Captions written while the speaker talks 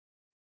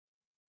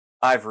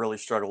I've really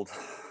struggled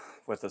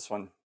with this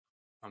one.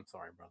 I'm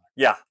sorry, brother.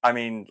 Yeah, I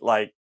mean,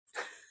 like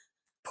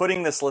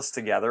putting this list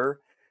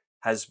together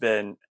has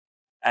been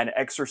an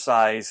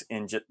exercise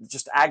in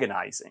just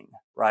agonizing,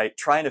 right?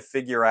 Trying to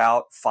figure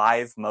out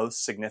five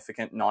most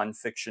significant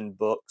nonfiction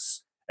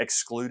books,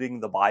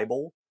 excluding the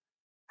Bible,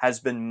 has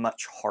been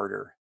much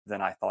harder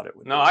than I thought it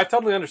would No, be. I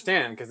totally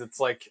understand because it's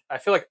like I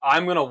feel like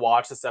I'm gonna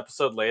watch this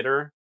episode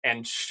later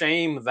and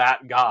shame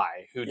that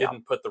guy who Yeah,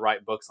 didn't put the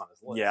right books on his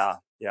yeah, list.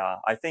 yeah.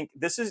 I think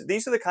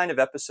these are the kind of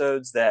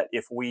episodes that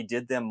if we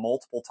did them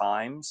multiple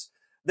times,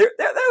 there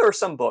are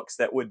some books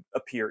that would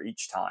appear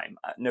each time,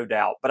 no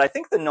doubt. But I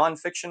think the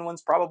nonfiction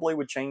ones probably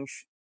would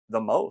change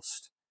the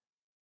most.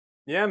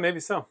 Yeah, maybe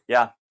so.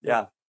 Yeah,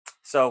 yeah.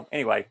 So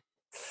anyway,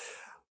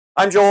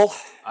 I'm Joel,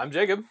 I'm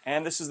Jacob.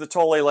 and this is the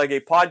Tole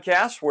Lege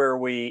podcast, where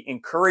we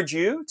encourage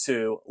you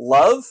to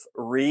love,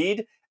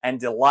 read, and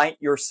delight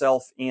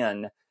yourself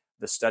in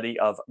the study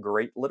of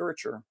great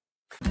literature.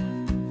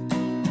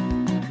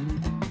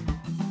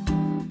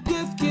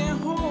 Death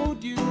can't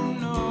hold you,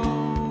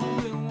 no,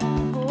 it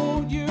won't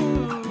hold you.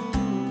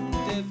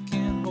 Death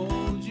can't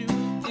hold you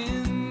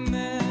in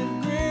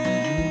that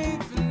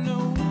grave,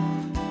 no.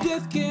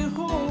 Death can't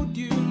hold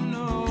you,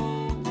 no,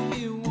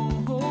 it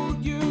won't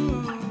hold you.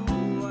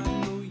 I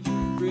know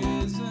you've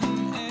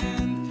risen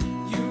and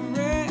you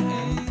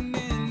reign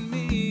in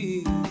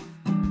me.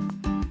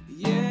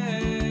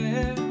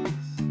 Yes,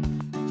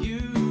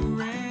 you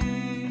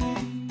reign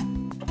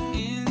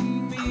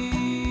in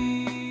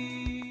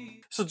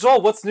me. So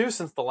Joel, what's new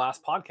since the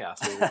last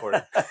podcast we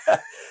recorded?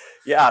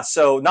 Yeah,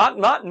 so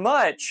not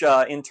much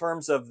in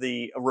terms of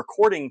the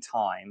recording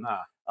time,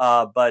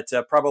 but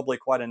probably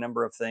quite a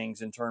number of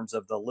things in terms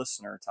of the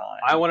listener time.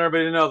 I want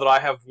everybody to know that I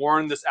have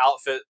worn this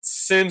outfit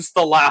since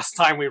the last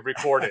time we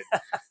recorded.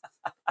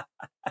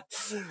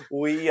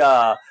 We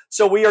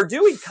so we are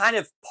doing kind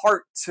of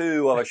part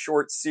two of a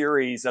short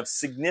series of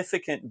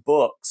significant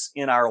books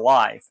in our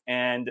life,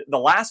 and the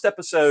last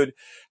episode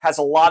has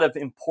a lot of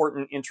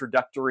important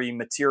introductory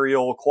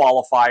material,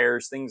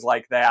 qualifiers, things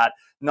like that,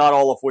 not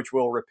all of which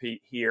we'll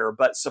repeat here,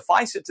 but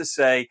suffice it to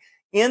say,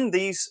 in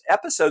these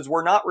episodes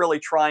we're not really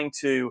trying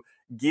to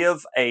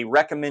give a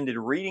recommended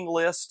reading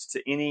list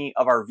to any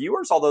of our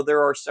viewers, although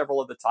there are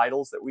several of the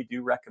titles that we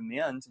do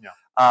recommend. Yeah.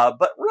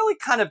 But really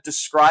kind of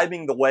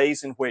describing the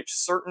ways in which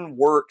certain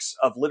works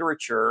of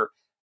literature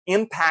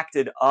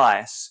impacted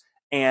us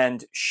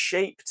and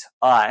shaped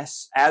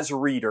us as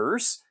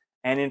readers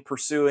and in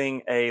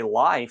pursuing a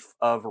life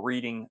of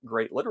reading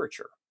great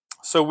literature.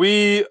 So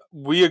we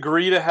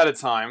agreed ahead of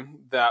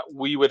time that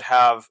we would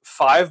have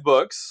 5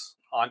 books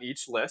on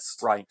each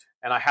list. Right.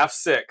 And I have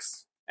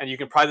 6. And you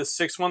can pry the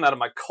 6th one out of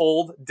my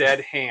cold,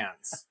 dead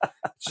hands.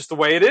 It's just the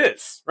way it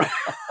is.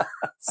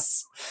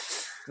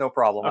 No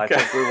problem. Okay. I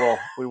think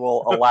we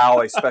will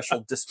allow a special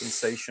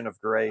dispensation of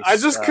grace. I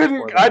just couldn't.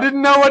 for that. I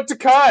didn't know what to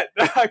cut.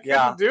 I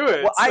couldn't do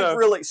it. Well,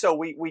 so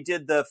we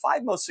did the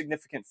 5 most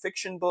significant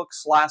fiction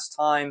books last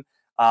time,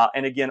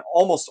 and again,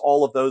 almost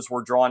all of those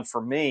were drawn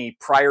for me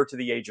prior to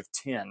the age of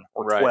 10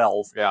 or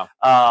 12. Yeah.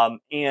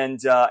 And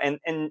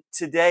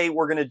today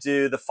we're going to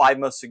do the 5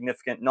 most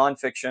significant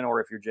nonfiction,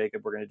 or if you're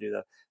Jacob, we're going to do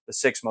the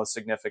 6 most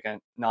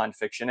significant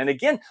nonfiction. And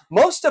again,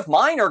 most of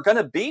mine are going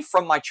to be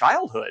from my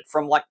childhood,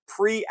 from like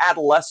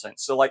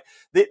pre-adolescence. So like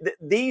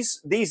these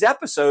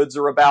episodes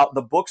are about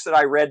the books that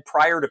I read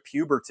prior to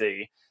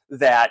puberty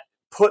that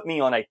put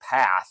me on a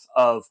path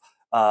of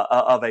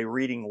a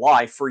reading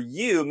life. For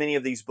you, many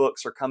of these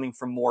books are coming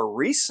from more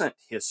recent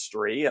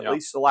history, at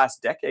least the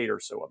last decade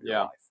or so of your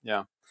life.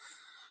 Yeah.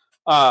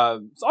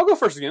 So I'll go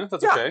first again, if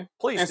that's okay.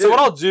 Please and do. so what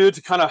I'll do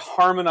to kind of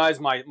harmonize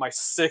my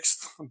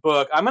 6th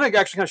book, I'm going to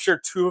actually kind of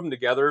share 2 of them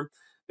together.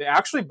 They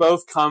actually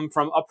both come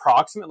from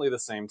approximately the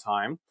same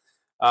time.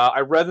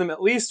 I read them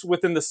at least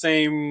within the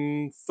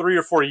same 3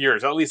 or 4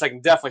 years. At least I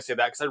can definitely say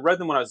that because I read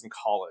them when I was in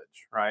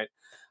college, right?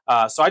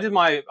 So I did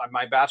my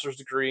bachelor's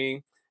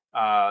degree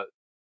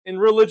in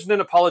religion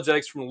and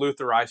apologetics from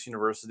Luther Rice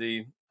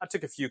University. I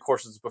took a few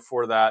courses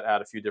before that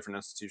at a few different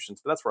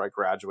institutions, but that's where I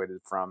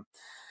graduated from.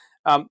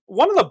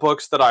 One of the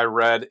books that I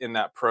read in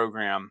that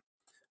program,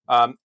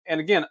 and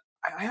again,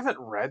 I haven't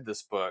read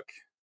this book.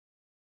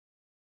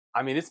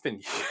 I mean, it's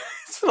been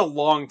a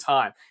long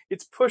time.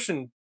 It's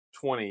pushing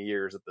 20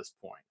 years at this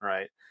point,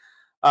 right?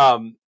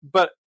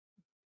 But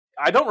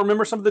I don't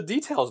remember some of the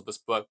details of this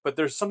book, but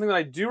there's something that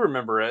I do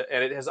remember it,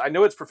 and I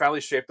know it's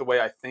profoundly shaped the way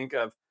I think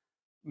of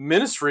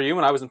ministry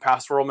when I was in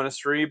pastoral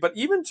ministry, but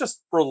even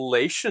just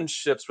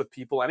relationships with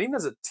people, and even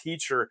as a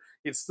teacher,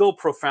 it still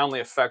profoundly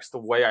affects the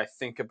way I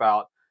think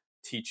about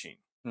teaching.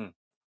 And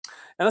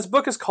this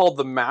book is called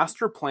The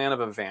Master Plan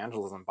of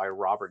Evangelism by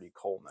Robert E.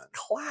 Coleman.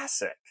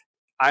 Classic.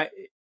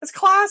 It's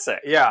classic.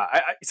 Yeah.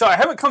 So I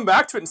haven't come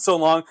back to it in so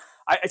long.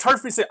 It's hard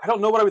for me to say. I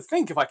don't know what I would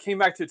think if I came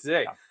back to it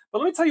today. Yeah. But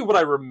let me tell you what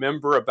I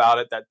remember about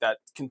it that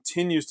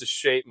continues to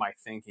shape my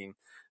thinking.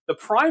 The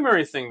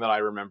primary thing that I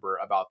remember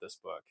about this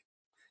book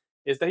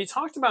is that he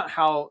talked about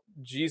how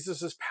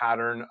Jesus'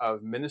 pattern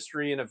of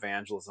ministry and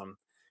evangelism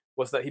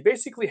was that he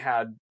basically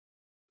had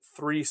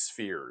 3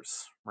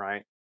 spheres,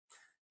 right?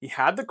 He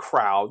had the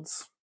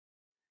crowds,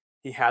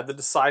 he had the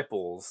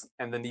disciples,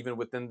 and then even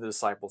within the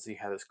disciples, he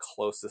had his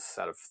closest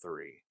set of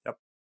three. Yep.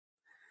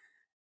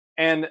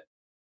 And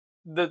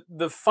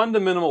the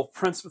fundamental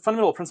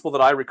principle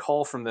that I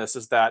recall from this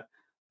is that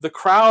the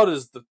crowd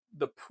is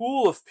the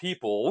pool of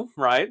people,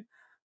 right,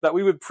 that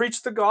we would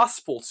preach the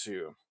gospel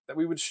to, that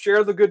we would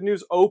share the good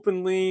news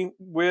openly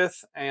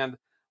with, and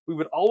we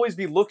would always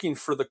be looking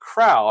for the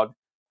crowd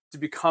to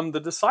become the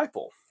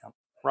disciple. Yep.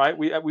 Right?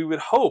 We would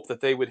hope that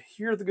they would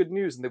hear the good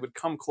news and they would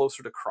come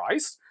closer to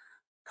Christ,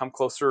 come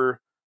closer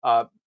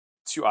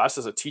to us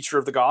as a teacher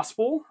of the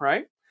gospel,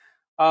 right?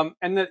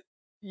 And that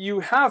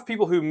you have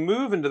people who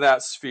move into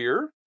that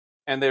sphere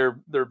and they're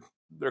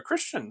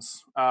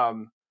Christians.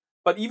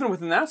 But even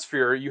within that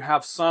sphere, you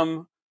have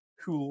some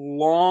who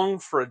long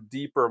for a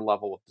deeper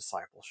level of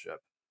discipleship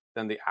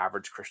than the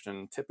average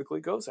Christian typically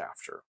goes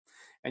after.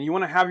 And you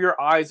want to have your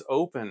eyes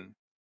open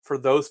for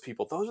those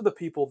people. Those are the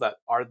people that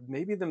are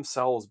maybe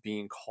themselves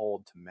being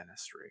called to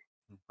ministry,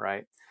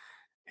 right?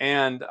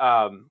 And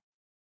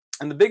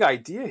the big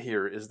idea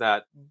here is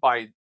that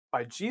by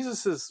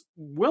Jesus's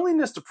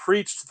willingness to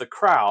preach to the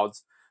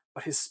crowds,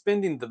 but his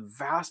spending the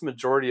vast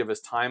majority of his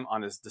time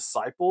on his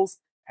disciples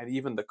and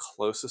even the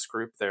closest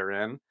group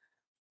therein,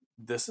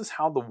 this is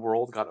how the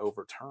world got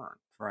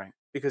overturned. Right.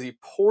 Because he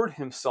poured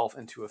himself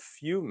into a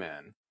few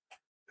men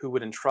who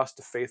would entrust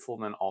to faithful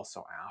men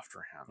also after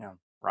him. Yeah.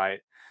 Right.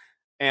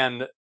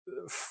 And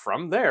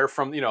from there,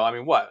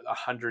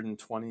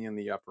 120 in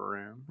the upper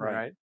room,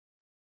 right?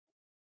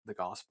 The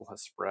gospel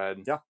has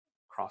spread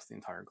across the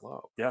entire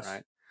globe. Yes.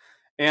 Right.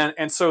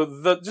 And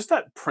so just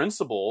that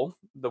principle,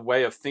 the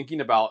way of thinking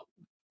about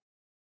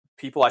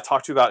people I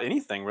talk to about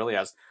anything really,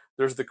 as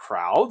there's the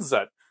crowds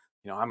that,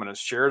 I'm going to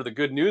share the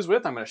good news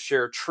with, I'm going to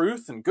share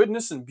truth and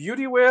goodness and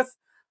beauty with,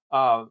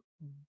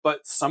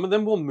 but some of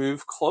them will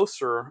move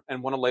closer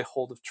and want to lay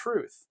hold of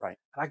truth. Right.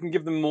 And I can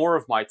give them more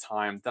of my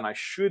time than I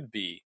should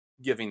be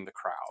giving the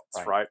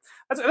crowds, right?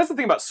 That's the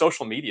thing about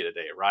social media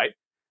today, right?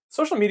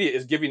 Social media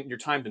is giving your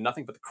time to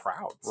nothing but the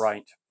crowds.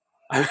 Right.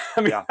 I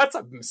mean, that's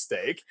a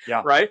mistake,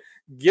 Yeah. right?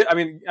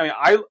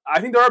 I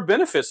think there are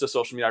benefits to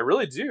social media. I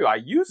really do. I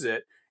use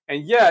it.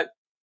 And yet,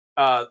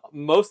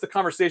 most of the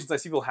conversations I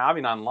see people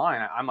having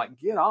online, I'm like,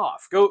 get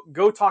off.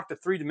 Go talk to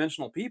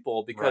three-dimensional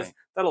people, because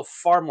that'll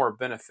far more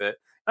benefit.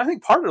 And I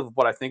think part of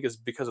what I think is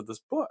because of this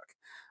book.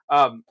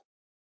 And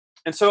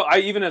so I,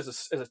 even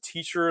as a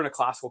teacher in a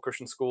classical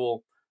Christian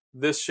school,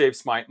 this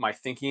shapes my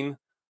thinking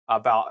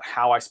about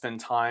how I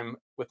spend time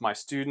with my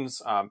students.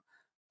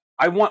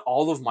 I want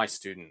all of my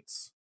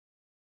students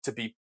to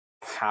be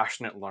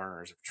passionate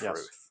learners of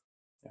truth.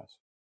 Yes.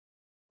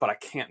 But I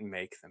can't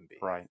make them be.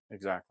 Right.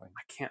 Exactly.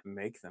 I can't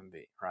make them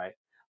be, right?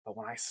 But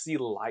when I see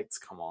lights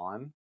come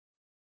on,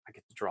 I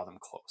get to draw them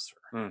closer,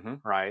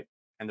 Mm-hmm. right?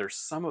 And there's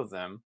some of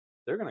them,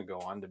 they're going to go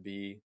on to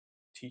be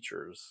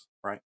teachers,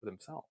 right, for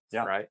themselves,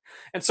 yeah. right?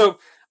 And so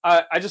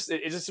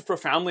it just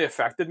profoundly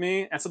affected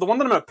me. And so the one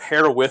that I'm going to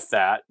pair with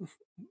that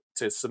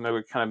to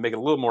maybe kind of make it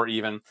a little more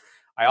even,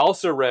 I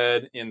also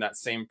read in that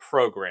same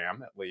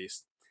program, at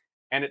least,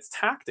 and it's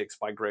Tactics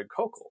by Greg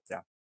Koukl.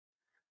 Yeah.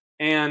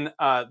 And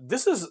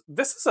this is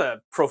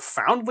a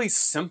profoundly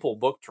simple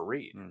book to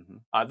read.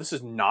 Mm-hmm. This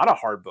is not a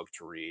hard book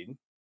to read.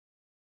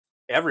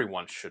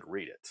 Everyone should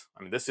read it.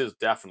 I mean, this is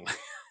definitely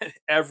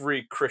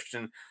every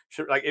Christian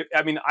should like.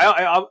 I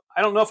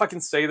don't know if I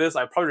can say this.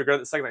 I probably regret it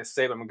the second I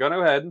say it, but I'm going to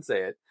go ahead and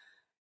say it.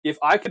 If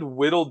I could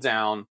whittle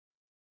down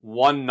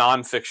one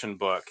nonfiction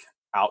book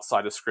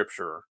outside of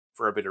Scripture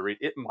for everybody to read,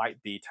 it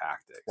might be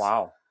Tactics.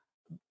 Wow.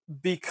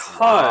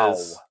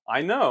 Because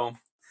I know,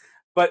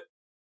 but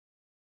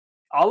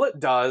all it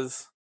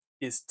does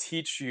is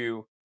teach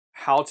you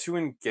how to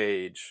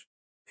engage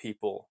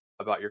people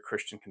about your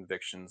Christian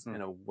convictions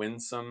in a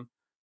winsome,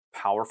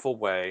 powerful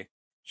way,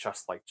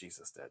 just like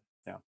Jesus did.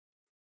 Yeah.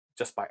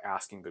 Just by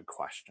asking good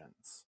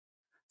questions.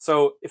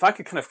 So if I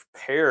could kind of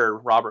pair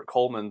Robert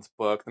Coleman's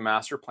book, The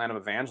Master Plan of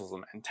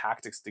Evangelism, and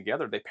Tactics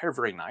together, they pair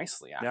very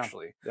nicely,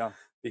 actually. Yeah.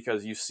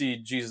 Because you see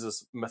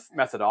Jesus'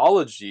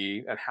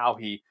 methodology and how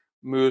he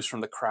moves from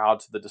the crowd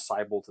to the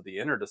disciple to the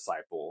inner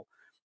disciple.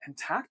 And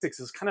Tactics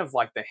is kind of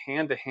like the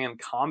hand-to-hand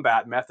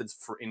combat methods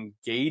for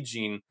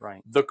engaging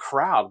the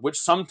crowd, which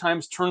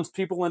sometimes turns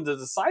people into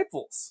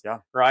disciples. Yeah.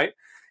 Right?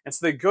 And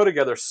so they go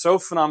together so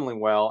phenomenally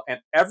well. And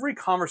every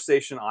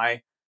conversation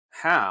I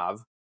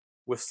have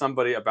with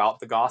somebody about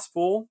the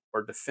gospel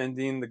or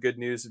defending the good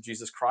news of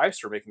Jesus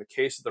Christ or making the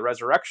case of the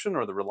resurrection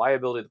or the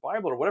reliability of the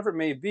Bible or whatever it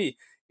may be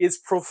is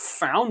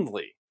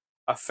profoundly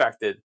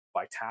affected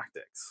by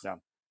Tactics. Yeah.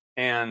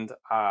 And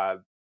I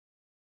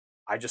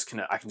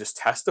can just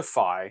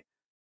testify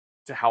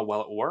to how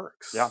well it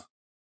works. Yeah.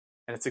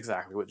 And it's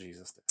exactly what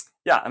Jesus did.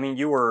 Yeah, I mean,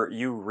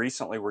 you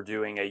recently were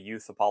doing a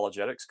youth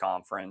apologetics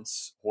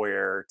conference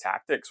where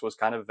Tactics was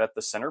kind of at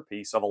the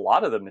centerpiece of a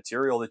lot of the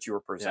material that you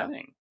were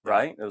presenting,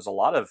 right? There was a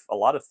lot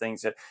of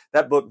things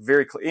that book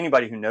very clear.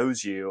 Anybody who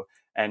knows you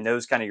and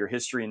knows kind of your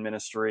history in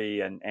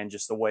ministry and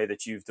just the way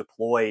that you've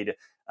deployed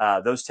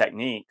those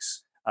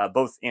techniques,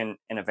 both in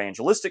an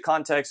evangelistic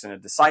context, in a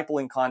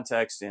discipling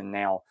context, and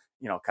now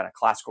kind of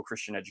classical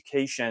Christian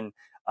education,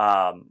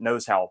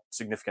 knows how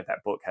significant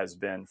that book has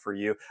been for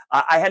you.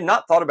 I had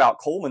not thought about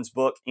Coleman's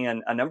book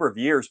in a number of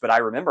years, but I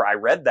remember I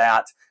read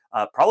that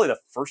probably the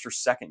first or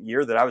second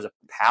year that I was a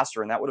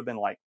pastor, and that would have been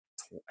like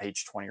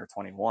age 20 or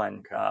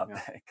 21.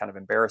 Okay, Kind of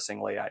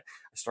embarrassingly, I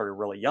started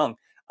really young.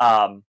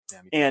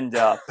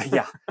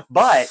 Yeah,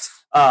 But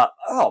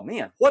oh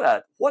man, what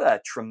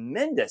a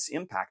tremendous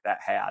impact that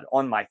had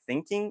on my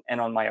thinking and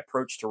on my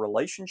approach to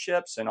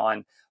relationships and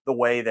on the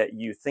way that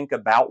you think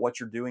about what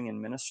you're doing in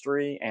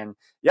ministry. And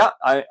yeah,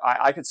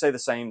 I could say the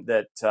same,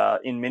 that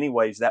in many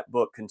ways that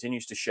book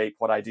continues to shape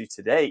what I do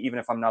today, even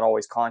if I'm not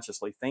always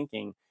consciously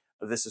thinking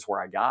this is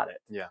where I got it.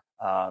 Yeah.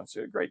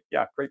 So great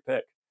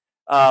pick.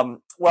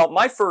 Well,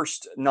 my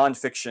first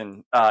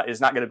nonfiction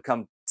is not going to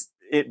become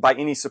by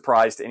any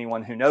surprise to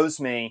anyone who knows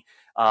me,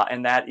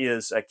 and that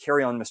is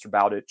Carry On, Mr.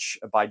 Bowditch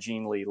by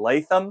Jean Lee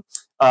Latham,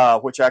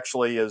 which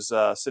actually is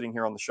sitting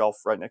here on the shelf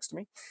right next to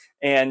me.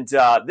 And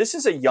this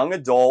is a young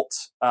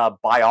adult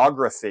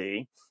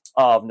biography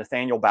of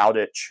Nathaniel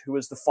Bowditch, who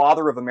is the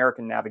father of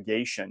American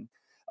navigation,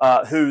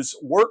 whose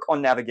work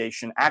on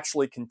navigation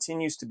actually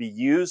continues to be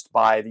used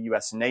by the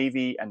U.S.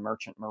 Navy and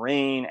Merchant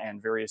Marine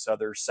and various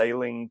other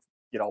sailing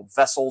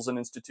vessels and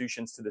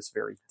institutions to this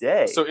very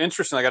day. So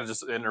interesting. I got to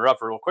just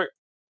interrupt real quick.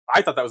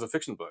 I thought that was a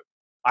fiction book.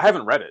 I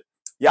haven't read it.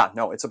 Yeah,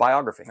 no, it's a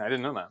biography. I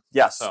didn't know that.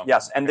 Yes,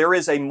 yes. And there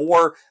is a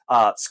more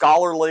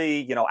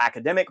scholarly,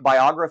 academic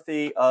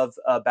biography of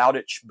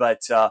Bowditch, but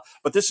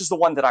this is the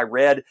one that I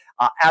read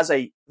as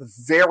a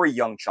very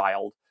young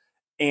child.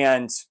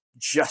 And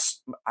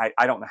just,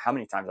 I don't know how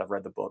many times I've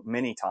read the book,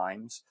 many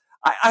times.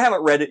 I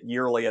haven't read it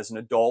yearly as an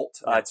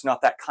adult. It's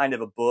not that kind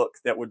of a book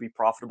that would be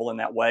profitable in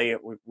that way.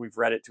 We've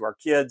read it to our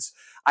kids.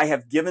 I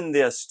have given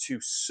this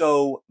to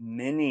so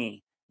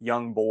many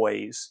young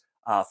boys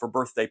for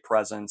birthday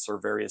presents or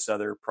various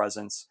other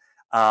presents.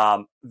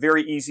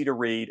 Very easy to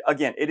read.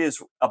 Again, it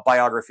is a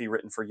biography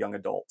written for young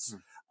adults.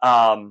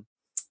 But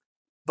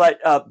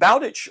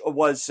Bowditch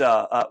was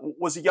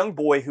a young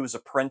boy who was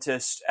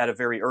apprenticed at a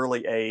very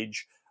early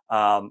age,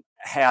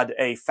 had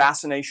a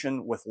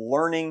fascination with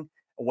learning,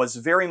 was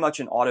very much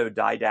an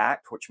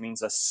autodidact, which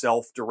means a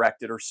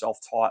self-directed or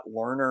self-taught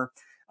learner.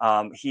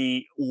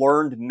 He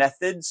learned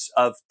methods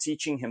of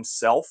teaching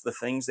himself the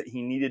things that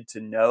he needed to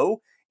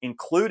know,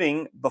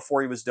 including,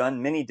 before he was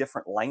done, many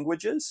different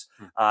languages.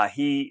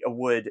 He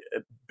would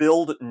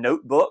build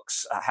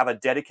notebooks, have a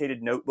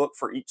dedicated notebook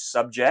for each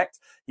subject.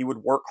 He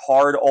would work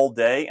hard all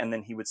day, and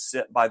then he would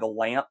sit by the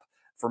lamp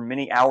for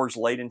many hours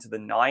late into the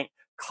night,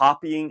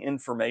 copying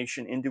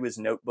information into his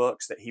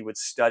notebooks that he would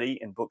study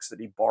in books that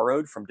he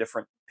borrowed from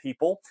different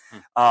people.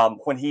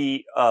 When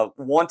he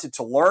wanted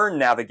to learn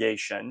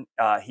navigation,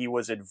 he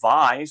was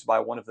advised by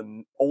one of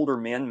the older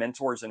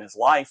mentors in his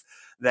life,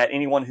 that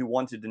anyone who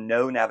wanted to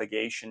know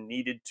navigation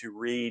needed to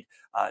read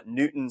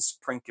Newton's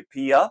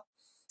Principia.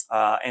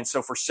 And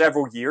so for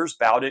several years,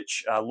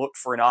 Bowditch looked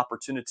for an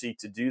opportunity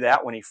to do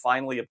that. When he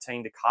finally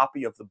obtained a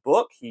copy of the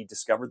book, he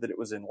discovered that it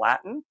was in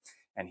Latin,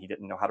 and he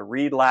didn't know how to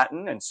read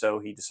Latin. And so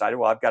he decided,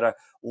 well, I've got to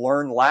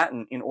learn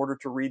Latin in order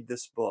to read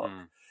this book.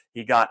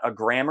 He got a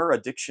grammar, a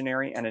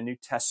dictionary, and a New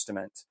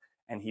Testament,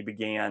 and he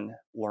began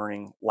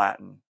learning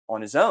Latin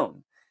on his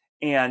own.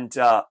 And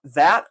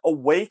that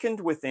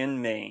awakened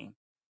within me,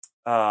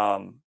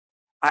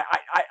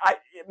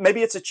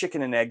 maybe it's a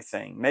chicken and egg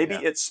thing. Maybe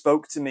it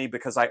spoke to me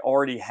because I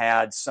already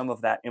had some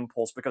of that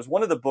impulse. Because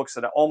one of the books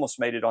that almost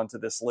made it onto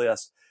this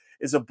list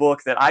is a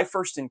book that I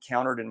first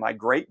encountered in my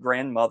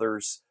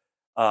great-grandmother's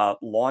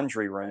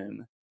laundry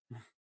room.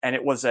 And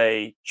it was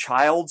a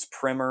child's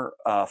primer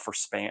for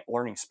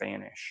learning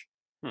Spanish.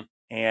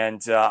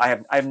 And I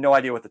have no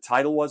idea what the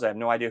title was. I have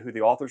no idea who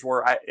the authors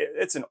were.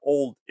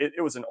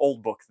 It was an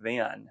old book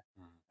then.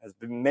 It's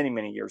been many,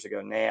 many years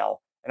ago now.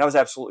 And I was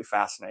absolutely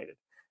fascinated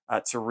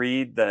to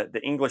read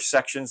the English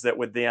sections that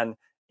would then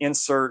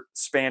insert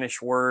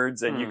Spanish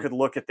words, and you could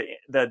look at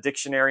the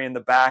dictionary in the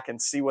back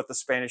and see what the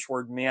Spanish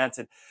word meant.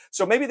 And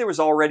so maybe there was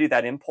already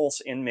that impulse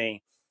in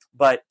me.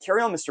 But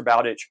Carry On, Mr.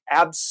 Bowditch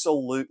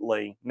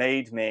absolutely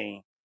made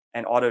me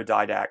an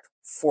autodidact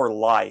for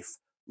life.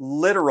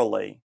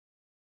 Literally,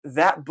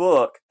 that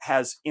book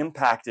has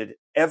impacted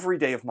every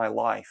day of my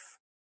life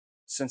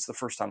since the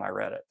first time I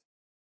read it.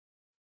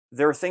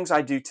 There are things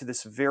I do to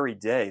this very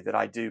day that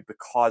I do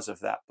because of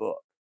that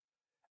book.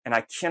 And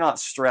I cannot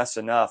stress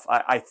enough,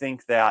 I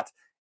think that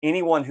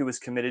anyone who is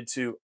committed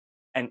to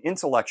an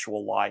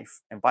intellectual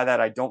life, and by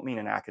that I don't mean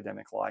an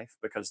academic life,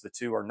 because the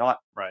two are not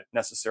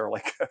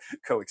necessarily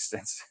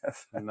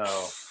coextensive.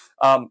 No.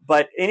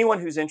 But anyone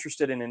who's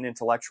interested in an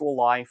intellectual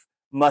life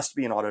must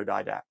be an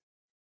autodidact.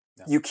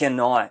 Yeah. You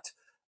cannot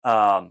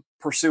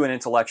pursue an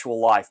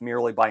intellectual life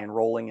merely by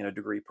enrolling in a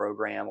degree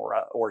program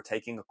or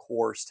taking a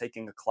course,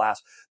 taking a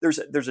class. There's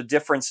a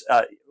difference,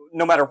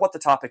 no matter what the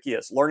topic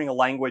is. Learning a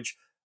language,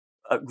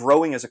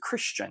 growing as a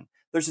Christian,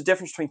 there's a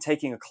difference between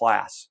taking a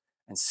class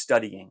and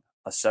studying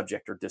a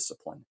subject or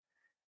discipline.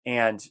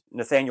 And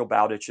Nathaniel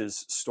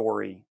Bowditch's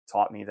story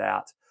taught me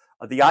that.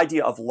 The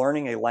idea of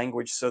learning a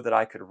language so that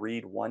I could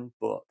read one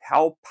book,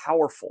 how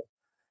powerful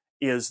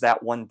is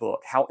that one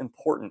book? How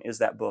important is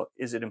that book?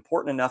 Is it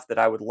important enough that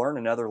I would learn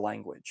another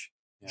language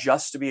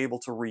just to be able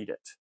to read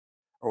it?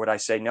 Or would I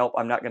say, nope,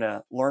 I'm not going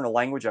to learn a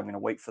language. I'm going to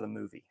wait for the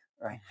movie,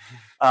 right?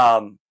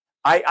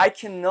 I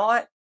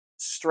cannot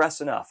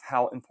stress enough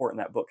how important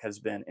that book has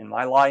been in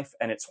my life,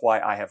 and it's why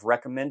I have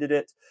recommended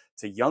it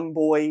to young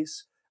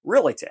boys,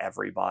 really to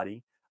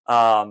everybody.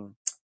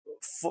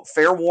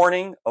 Fair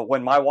warning,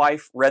 when my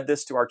wife read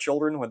this to our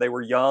children when they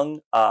were young,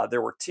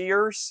 there were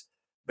tears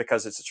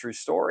because it's a true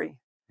story.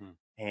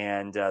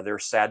 And there are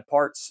sad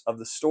parts of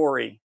the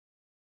story.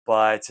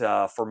 But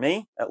for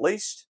me, at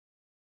least,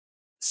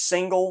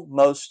 single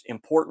most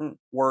important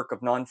work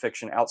of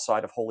nonfiction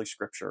outside of Holy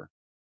Scripture,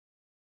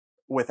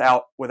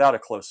 without a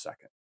close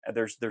second.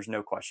 There's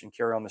no question.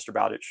 Carry On, Mr.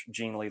 Bowditch,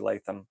 Gene Lee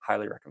Latham,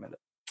 highly recommend it.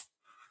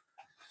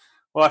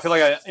 Well, I feel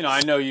like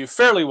I know you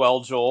fairly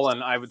well, Joel,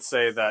 and I would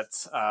say that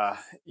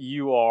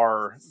you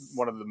are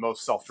one of the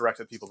most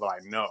self-directed people that I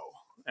know.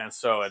 And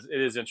so it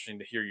is interesting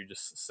to hear you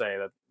just say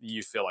that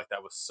you feel like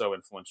that was so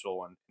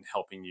influential in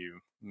helping you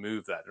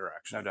move that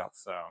direction. No doubt.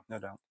 So no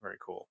doubt. Very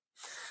cool.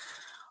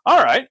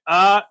 All right.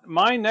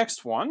 My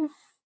next one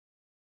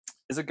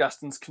is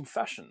Augustine's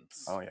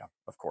Confessions. Oh yeah,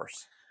 of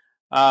course.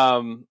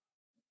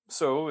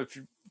 So if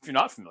you're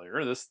not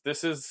familiar,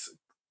 this is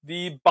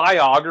the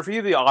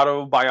biography, the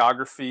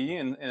autobiography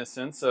in a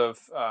sense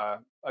of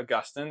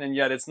Augustine, and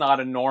yet it's not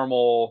a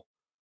normal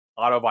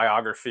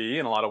autobiography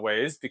in a lot of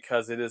ways,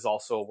 because it is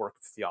also a work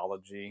of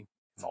theology.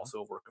 It's also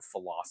a work of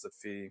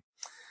philosophy.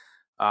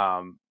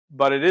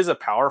 But it is a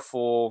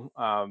powerful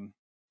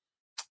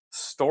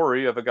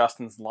story of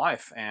Augustine's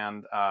life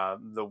and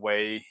the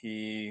way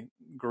he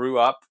grew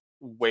up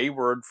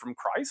wayward from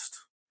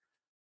Christ,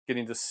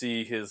 getting to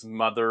see his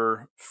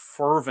mother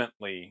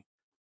fervently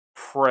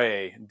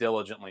pray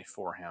diligently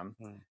for him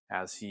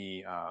as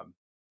he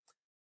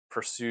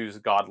pursues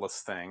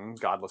godless things,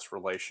 godless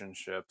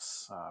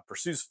relationships,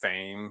 pursues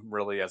fame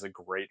really as a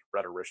great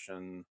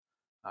rhetorician,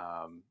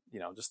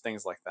 just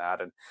things like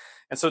that.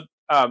 And so,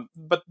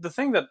 but the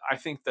thing that I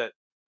think that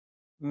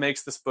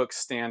makes this book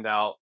stand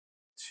out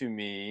to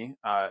me,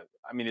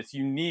 it's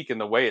unique in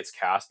the way it's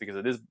cast because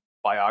it is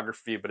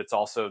biography, but it's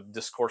also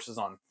discourses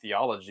on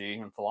theology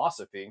and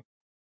philosophy.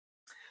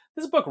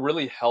 This book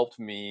really helped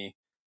me,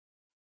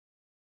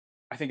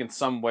 I think, in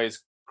some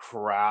ways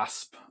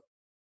grasp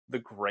the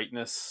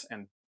greatness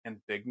and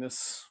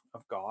bigness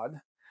of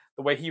God,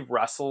 the way he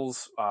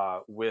wrestles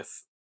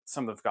with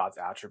some of God's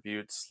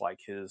attributes, like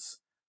his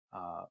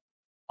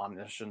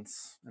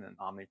omniscience and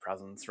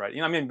omnipresence, right?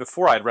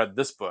 Before I'd read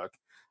this book,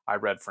 I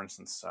read, for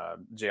instance,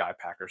 J.I.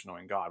 Packer's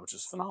Knowing God, which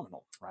is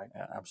phenomenal, right?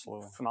 Yeah,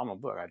 absolutely. Phenomenal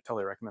book. I'd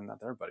totally recommend that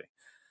to everybody.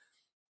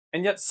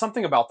 And yet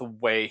something about the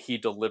way he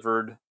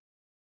delivered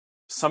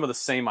some of the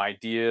same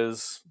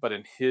ideas, but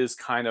in his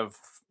kind of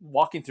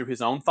walking through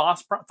his own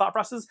thought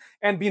process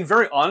and being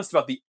very honest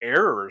about the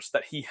errors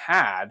that he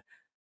had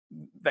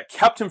that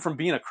kept him from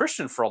being a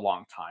Christian for a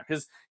long time.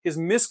 His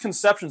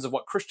misconceptions of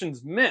what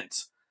Christians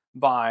meant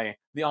by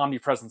the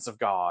omnipresence of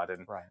God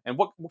and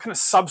what kind of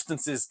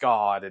substance is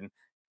God, and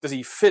does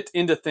he fit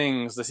into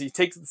things? Does he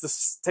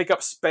take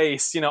up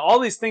space? All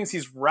these things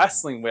he's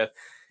wrestling with.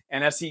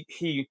 And as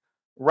he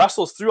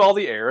wrestles through all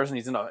the errors, and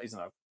he's in a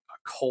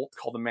cult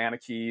called the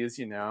Manichees,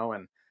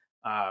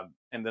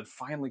 and then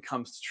finally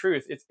comes to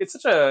truth.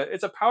 It's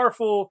a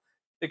powerful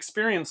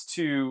experience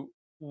to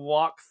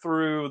walk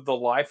through the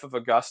life of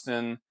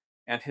Augustine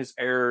and his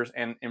errors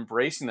and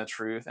embracing the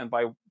truth. And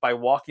by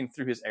walking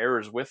through his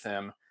errors with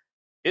him,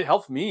 it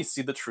helped me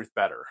see the truth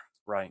better.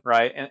 Right.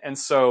 And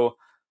so,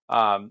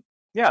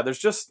 there's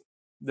just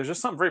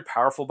something very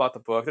powerful about the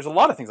book. There's a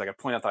lot of things I could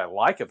point out that I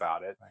like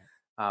about it.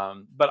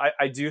 Right. But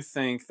I do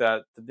think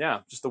that,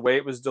 just the way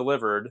it was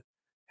delivered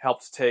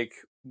helped take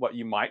what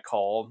you might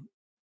call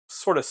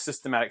sort of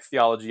systematic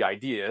theology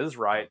ideas,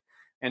 right,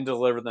 and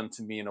deliver them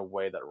to me in a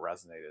way that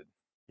resonated.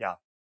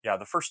 Yeah,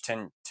 the first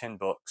 10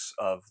 books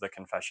of the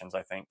Confessions,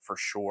 I think, for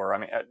sure.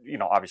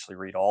 Obviously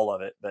read all of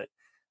it, but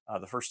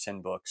the first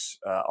 10 books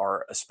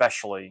are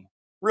especially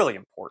really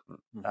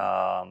important.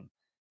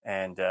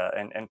 And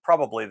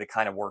probably the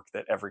kind of work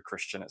that every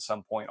Christian at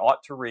some point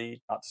ought to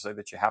read. Not to say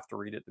that you have to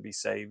read it to be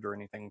saved or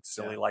anything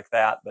silly like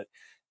that, but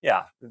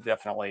yeah,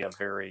 definitely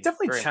very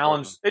challenged.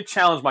 Important. It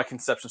challenged my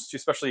conceptions too,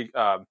 especially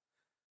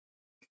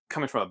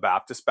coming from a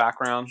Baptist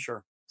background.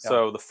 Sure. Yeah.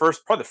 So the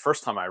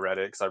first time I read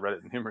it, because I read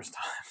it numerous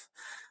times.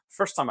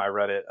 First time I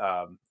read it,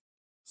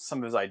 some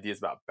of his ideas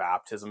about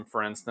baptism,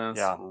 for instance,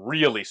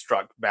 really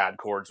struck bad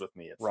chords with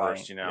me at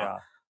first. Yeah.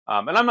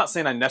 And I'm not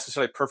saying I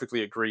necessarily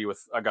perfectly agree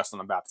with Augustine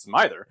on baptism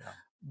either,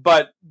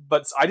 but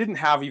I didn't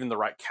have even the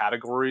right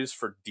categories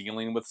for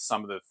dealing with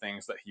some of the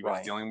things that he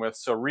was dealing with.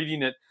 So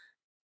reading it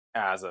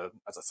as a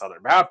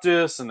Southern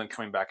Baptist, and then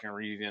coming back and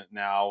reading it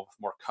now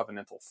with more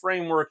covenantal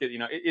framework,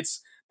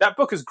 it's that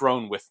book has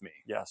grown with me.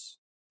 Yes.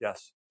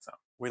 So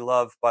we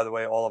love, by the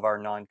way, all of our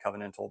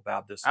non-covenantal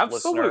Baptist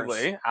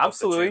listeners.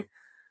 Absolutely.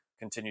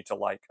 Continue to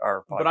like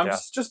our podcast. But I'm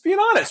just being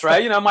honest,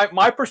 right?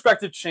 My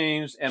perspective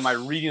changed, and my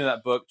reading of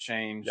that book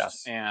changed.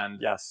 Yes. And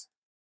yes.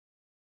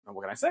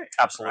 what can I say?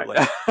 Absolutely.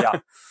 Right? Yeah.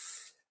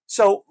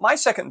 So my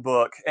second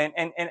book, and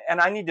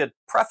I need to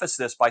preface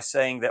this by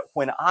saying that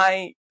when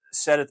I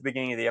said at the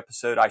beginning of the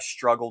episode I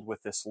struggled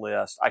with this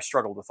list, I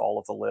struggled with all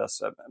of the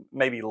lists,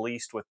 maybe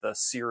least with the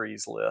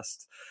series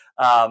list.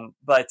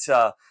 But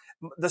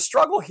the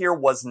struggle here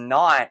was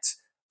not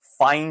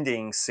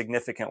finding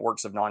significant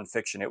works of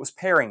nonfiction. It was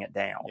paring it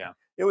down. Yeah.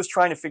 It was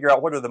trying to figure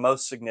out what are the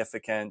most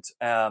significant,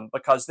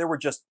 because there were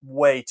just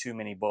way too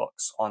many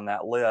books on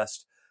that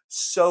list.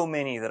 So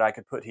many that I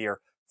could put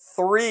here.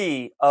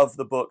 Three of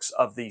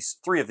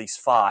these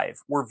five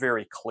were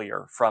very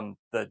clear from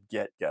the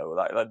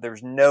get-go.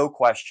 There's no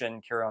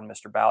question, Carry On,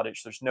 Mr.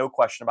 Bowditch. There's no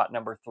question about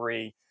number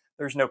 3.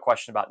 There's no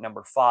question about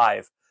number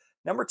 5.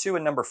 Number 2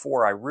 and number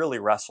 4 I really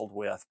wrestled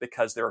with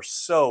because there are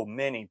so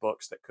many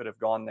books that could have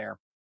gone there.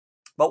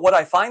 But what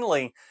I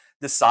finally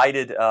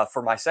decided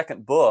for my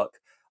second book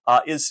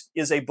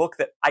is a book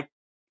that I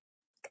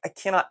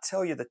cannot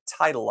tell you the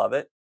title of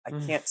it. I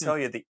can't tell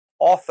you the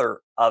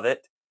author of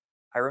it.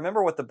 I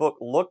remember what the book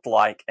looked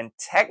like, and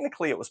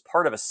technically it was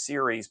part of a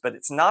series, but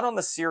it's not on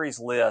the series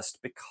list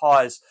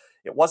because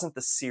it wasn't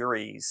the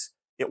series.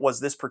 It was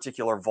this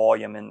particular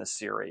volume in the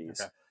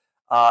series.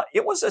 Okay.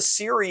 It was a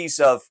series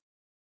of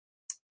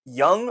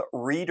young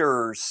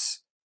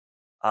readers'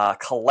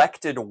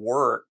 collected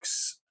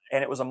works,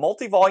 and it was a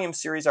multi-volume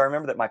series I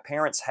remember that my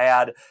parents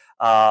had,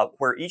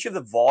 where each of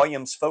the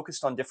volumes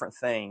focused on different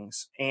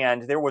things,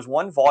 and there was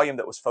one volume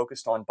that was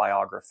focused on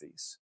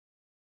biographies.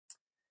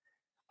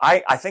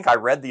 I think I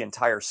read the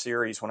entire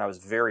series when I was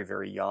very,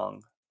 very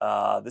young.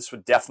 This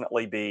would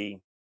definitely be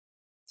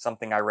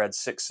something I read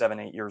 6, 7,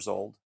 8 years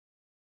old.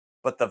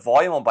 But the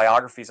volume on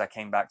biographies I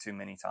came back to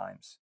many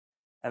times.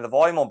 And the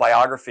volume on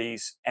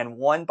biographies, and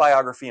one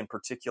biography in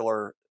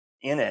particular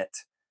in it,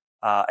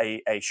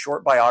 a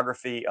short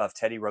biography of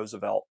Teddy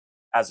Roosevelt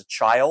as a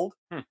child,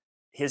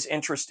 his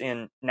interest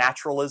in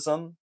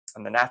naturalism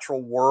and the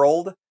natural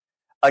world,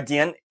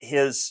 again,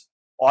 his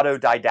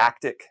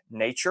autodidactic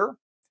nature,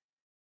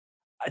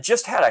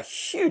 just had a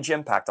huge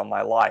impact on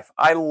my life.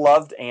 I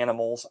loved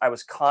animals. I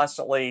was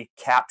constantly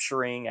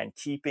capturing and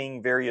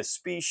keeping various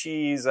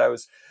species. I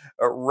was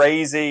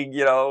raising,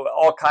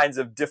 all kinds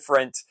of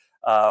different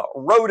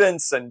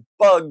rodents and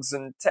bugs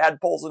and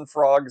tadpoles and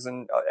frogs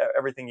and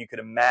everything you could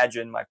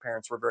imagine. My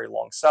parents were very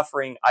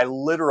long-suffering.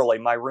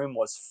 My room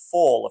was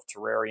full of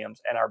terrariums,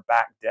 and our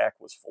back deck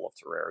was full of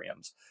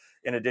terrariums,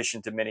 in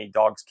addition to many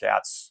dogs,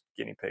 cats,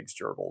 guinea pigs,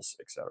 gerbils,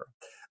 etc.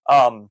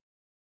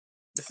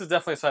 This is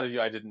definitely a side of you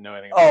I didn't know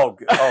anything about.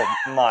 Oh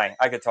my!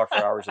 I could talk for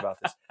hours about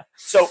this.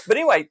 But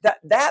anyway,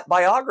 that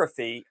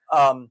biography,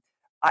 I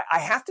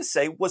have to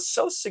say, was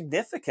so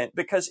significant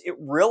because it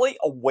really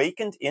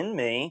awakened in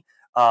me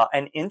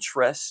an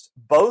interest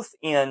both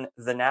in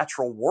the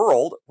natural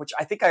world, which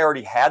I think I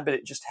already had, but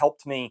it just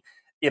helped me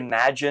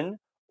imagine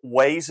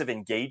ways of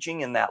engaging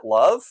in that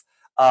love,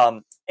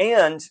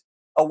 and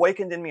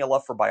awakened in me a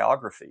love for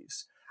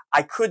biographies.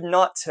 I could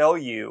not tell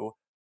you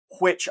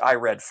which I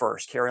read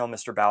first, Carry On,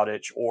 Mr.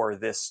 Bowditch, or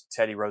this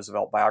Teddy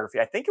Roosevelt biography.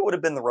 I think it would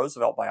have been the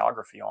Roosevelt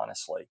biography,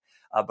 honestly,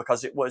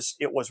 because it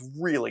was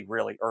really,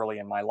 really early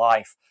in my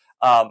life.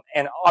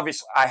 And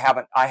obviously, I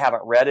haven't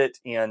read it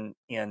in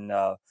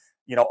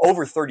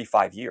over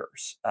 35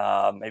 years,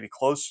 maybe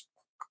close,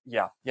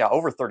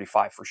 over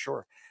 35 for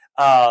sure.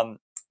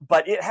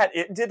 But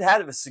it did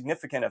have a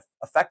significant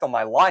effect on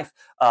my life.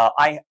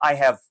 I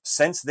have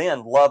since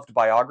then loved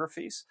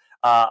biographies.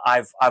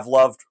 I've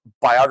loved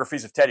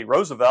biographies of Teddy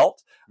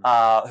Roosevelt,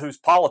 whose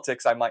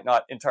politics I might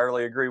not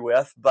entirely agree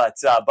with, but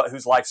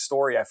whose life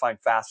story I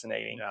find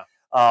fascinating.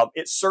 Yeah.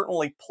 It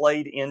certainly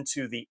played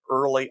into the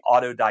early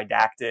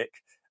autodidactic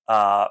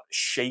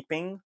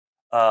shaping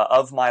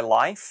of my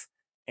life,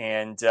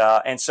 and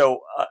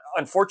so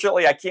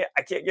unfortunately I can't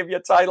give you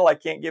a title, I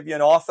can't give you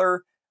an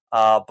author,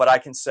 but I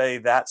can say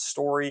that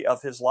story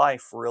of his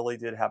life really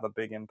did have a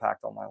big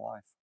impact on my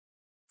life.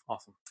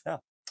 Awesome. Yeah.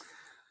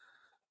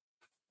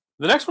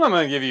 The next one I'm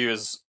going to give you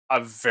is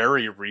a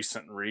very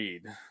recent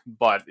read,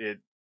 but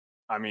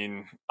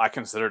I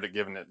considered it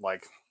giving it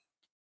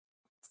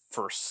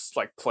first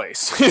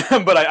place,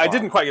 but I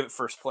didn't quite give it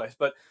first place.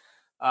 But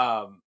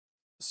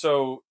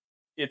so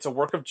it's a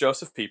work of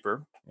Joseph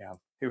Pieper,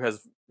 who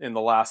has in the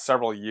last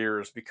several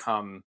years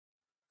become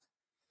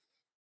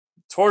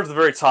towards the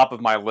very top of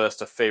my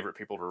list of favorite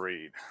people to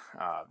read.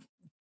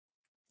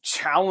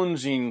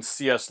 Challenging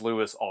C.S.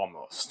 Lewis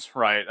almost,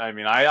 right?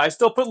 I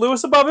still put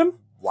Lewis above him.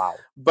 Wow.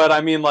 But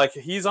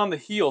he's on the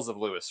heels of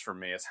Lewis for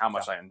me, is how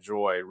much I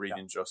enjoy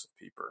reading Joseph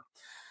Pieper.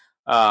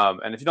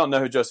 And if you don't know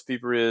who Joseph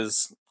Pieper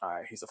is,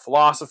 he's a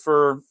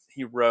philosopher.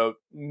 He wrote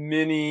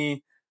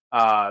many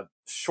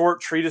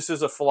short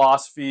treatises of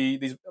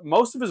philosophy.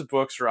 Most of his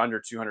books are under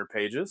 200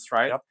 pages,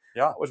 right? Yep.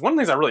 Yeah. Which one of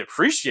the things I really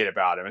appreciate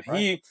about him.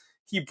 And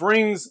he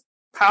brings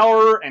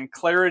power and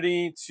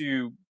clarity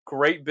to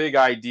great big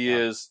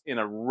ideas in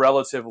a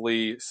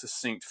relatively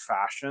succinct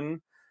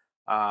fashion.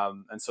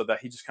 And so that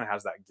he just kind of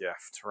has that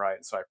gift,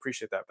 right? So I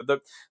appreciate that.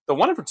 But the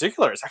one in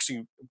particular is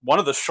actually one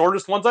of the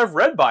shortest ones I've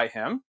read by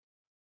him.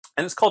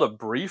 and it's called A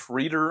Brief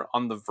Reader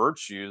on the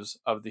Virtues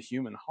of the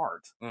Human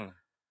Heart. Mm.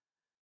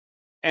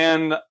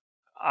 And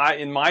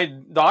in my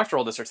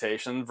doctoral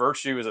dissertation,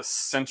 virtue is a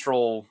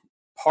central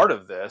part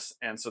of this,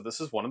 and so this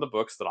is one of the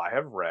books that I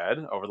have read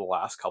over the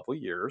last couple of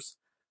years.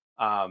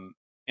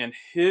 And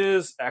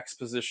his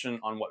exposition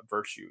on what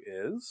virtue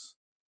is,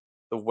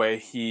 the way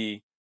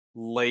he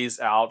lays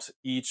out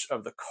each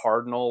of the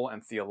cardinal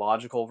and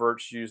theological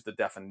virtues, the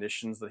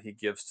definitions that he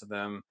gives to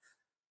them.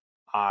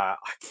 I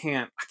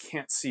can't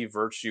see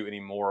virtue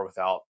anymore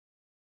without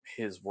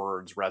his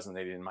words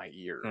resonating in my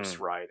ears.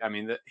 Right? I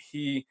mean, that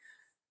he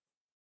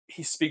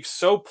speaks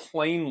so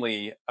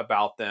plainly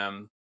about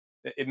them.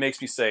 It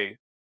makes me say,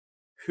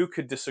 who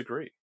could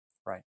disagree?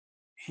 Right.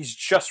 He's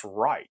just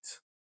right.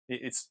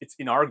 It's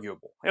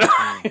inarguable.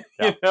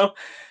 Yeah.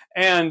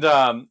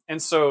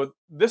 And so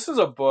this is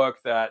a book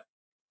that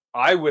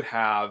I would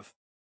have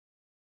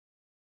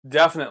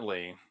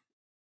definitely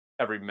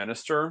every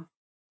minister,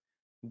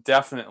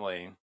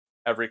 definitely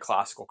every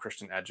classical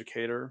Christian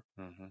educator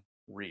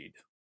read.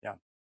 Yeah.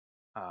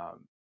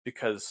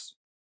 Because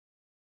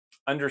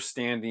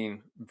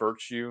understanding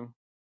virtue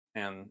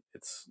and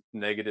its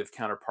negative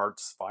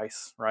counterparts,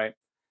 vice, right,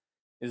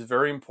 is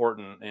very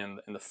important in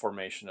the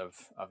formation of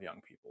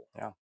young people.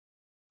 Yeah.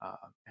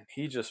 And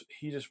he just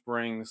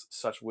brings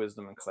such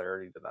wisdom and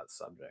clarity to that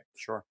subject.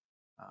 Sure.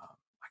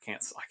 I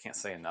can't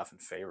say enough in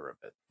favor of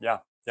it. Yeah.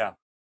 Yeah.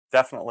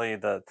 Definitely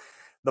the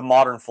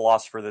modern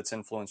philosopher that's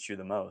influenced you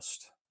the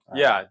most.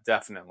 Yeah,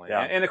 definitely.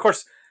 Yeah. And of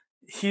course,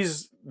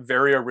 he's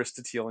very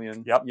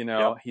Aristotelian. Yep.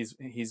 He's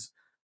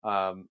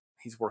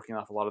working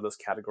off a lot of those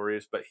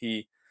categories, but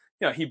he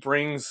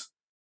brings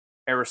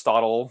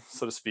Aristotle,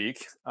 so to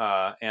speak,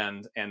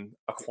 and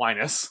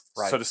Aquinas,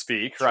 right, so to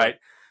speak, sure, right,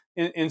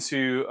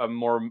 into a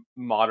more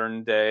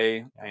modern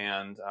day,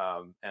 and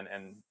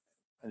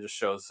just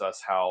shows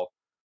us how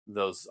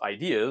those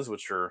ideas,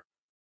 which are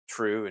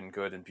true and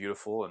good and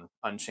beautiful and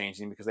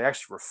unchanging, because they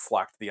actually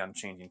reflect the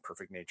unchanging,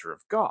 perfect nature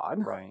of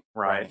God.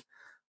 Right.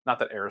 Not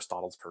that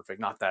Aristotle's perfect,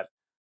 not that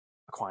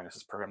Aquinas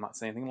is perfect. I'm not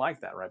saying anything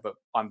like that, right? But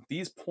on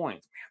these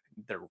points,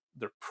 man,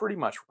 they're pretty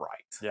much right.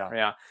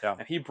 Yeah.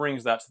 And he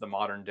brings that to the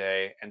modern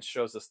day and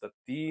shows us that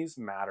these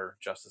matter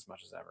just as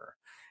much as ever.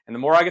 And the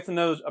more I get to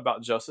know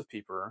about Joseph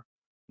Pieper,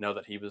 know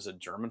that he was a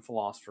German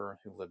philosopher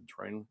who lived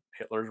during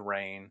Hitler's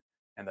reign,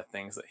 and the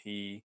things that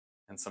he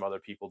and some other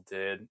people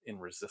did in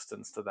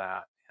resistance to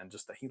that, and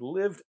just that he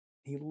lived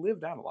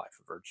out a life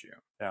of virtue.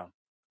 Yeah.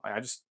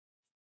 I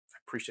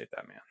appreciate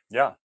that, man.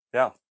 Yeah.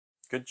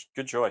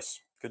 Good choice.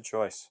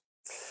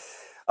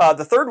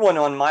 The third one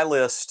on my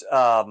list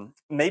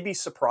may be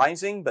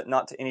surprising, but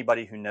not to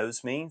anybody who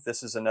knows me.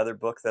 This is another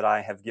book that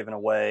I have given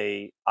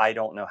away, I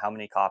don't know how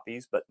many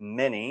copies, but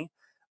many.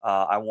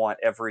 I want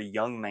every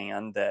young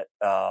man that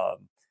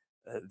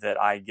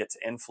I get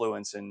to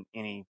influence in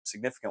any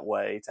significant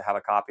way to have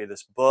a copy of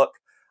this book.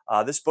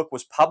 This book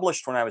was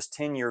published when I was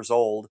 10 years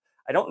old.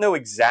 I don't know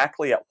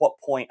exactly at what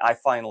point I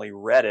finally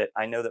read it.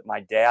 I know that my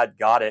dad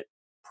got it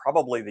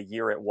probably the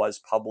year it was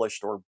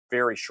published or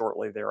very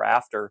shortly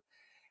thereafter.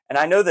 And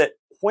I know that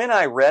when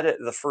I read it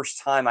the first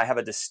time, I have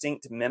a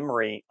distinct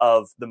memory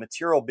of the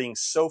material being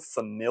so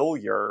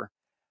familiar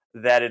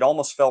that it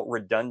almost felt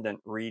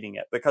redundant reading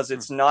it, because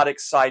it's not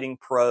exciting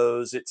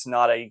prose. It's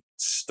not a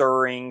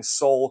stirring,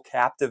 soul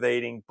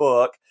captivating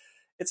book.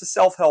 It's a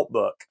self-help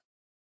book.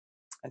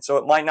 And so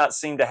it might not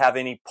seem to have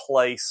any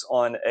place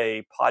on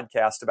a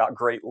podcast about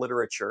great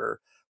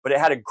literature, but it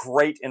had a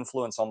great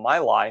influence on my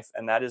life,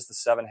 and that is The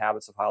 7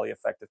 Habits of Highly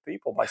Effective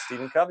People by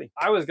Stephen Covey.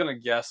 I was going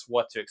to guess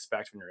what to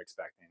expect when you're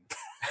expecting.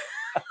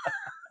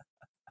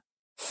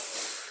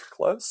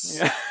 Close.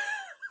 Yeah.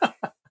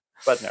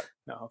 But no.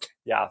 Okay.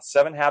 Yeah,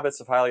 7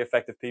 Habits of Highly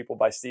Effective People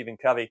by Stephen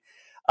Covey.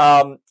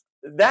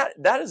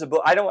 That is a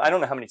book. I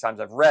don't know how many times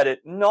I've read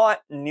it.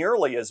 Not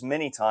nearly as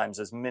many times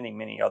as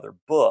many other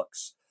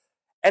books.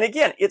 And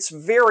again, it's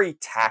very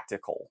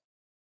tactical.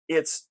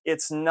 It's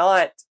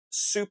not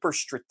super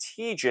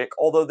strategic,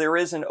 although there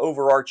is an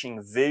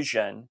overarching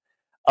vision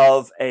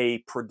of a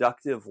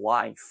productive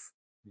life,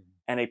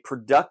 and a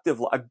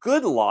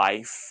good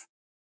life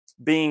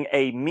being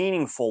a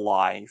meaningful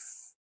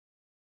life,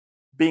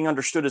 being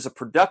understood as a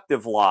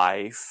productive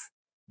life,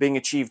 being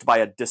achieved by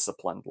a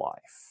disciplined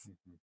life.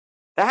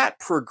 That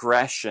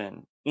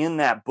progression in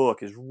that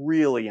book is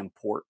really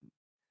important.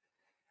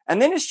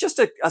 And then it's just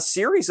a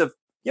series of,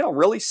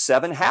 really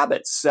 7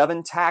 habits,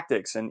 7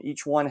 tactics, and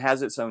each one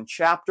has its own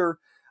chapter,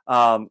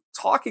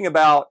 talking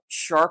about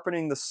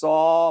sharpening the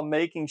saw,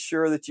 making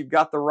sure that you've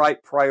got the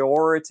right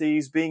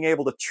priorities, being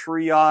able to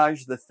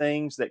triage the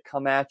things that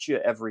come at you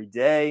every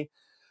day.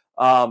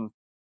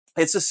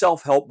 It's a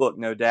self-help book,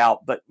 no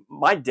doubt, but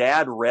my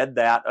dad read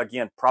that,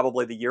 again,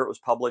 probably the year it was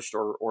published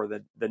or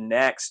the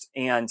next,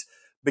 and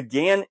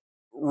began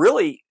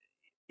really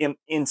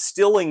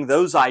instilling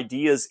those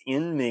ideas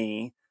in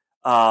me.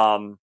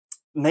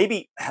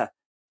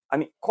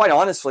 Quite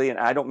honestly, and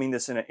I don't mean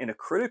this in a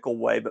critical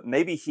way, but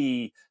maybe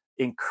he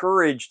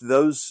encouraged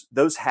those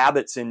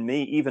habits in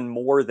me even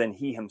more than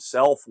he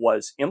himself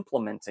was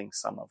implementing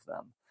some of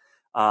them.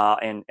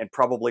 and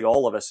probably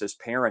all of us as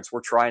parents,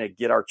 we're trying to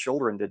get our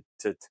children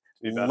to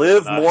Be better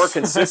live than more us.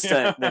 consistent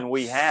Yeah. than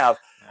we have.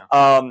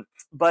 Yeah.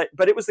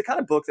 But it was the kind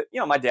of book that,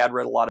 my dad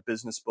read a lot of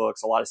business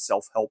books, a lot of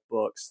self-help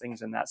books,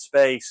 things in that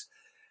space.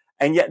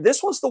 And yet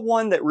this was the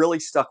one that really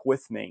stuck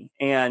with me.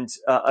 And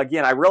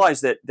again, I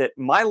realized that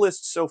my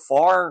list so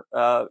far,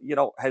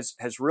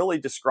 has really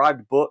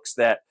described books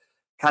that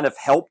kind of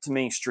helped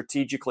me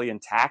strategically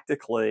and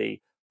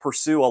tactically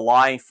pursue a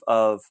life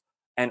of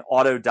an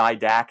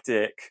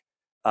autodidactic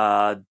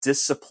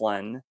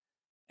discipline.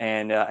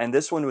 And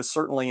this one was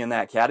certainly in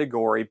that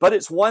category. But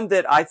it's one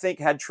that I think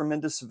had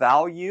tremendous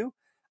value.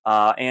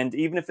 And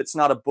even if it's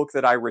not a book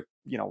that I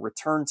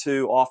return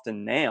to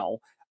often now,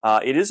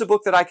 it is a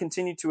book that I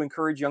continue to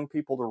encourage young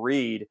people to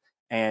read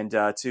and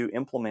to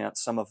implement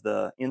some of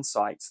the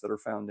insights that are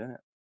found in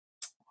it.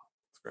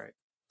 That's great.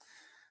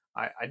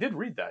 I did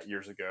read that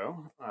years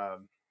ago.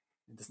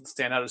 It doesn't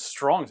stand out as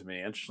strong to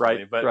me,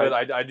 interestingly, Right, but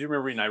right. I do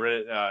remember reading. I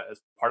read it as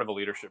part of a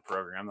leadership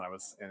program that I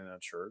was in a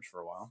church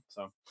for a while.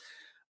 So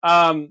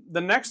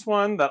the next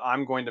one that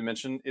I'm going to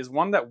mention is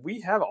one that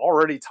we have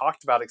already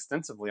talked about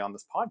extensively on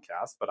this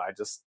podcast, but it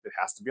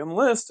has to be on the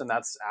list, and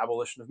that's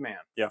Abolition of Man.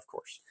 Yeah, of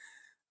course.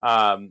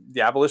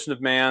 The Abolition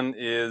of Man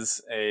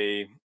is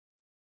a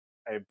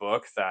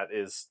book that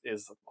is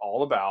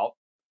all about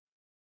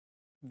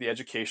the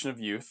education of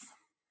youth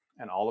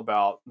and all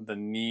about the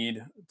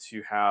need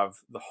to have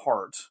the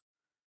heart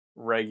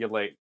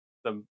regulate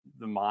the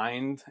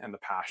mind and the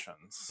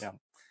passions. Yeah.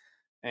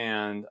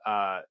 And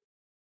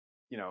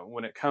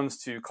when it comes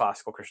to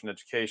classical Christian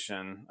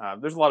education,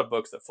 there's a lot of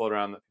books that float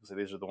around that people say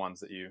these are the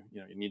ones that you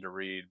need to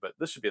read, but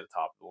this should be at the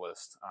top of the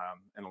list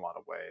in a lot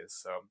of ways.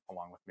 So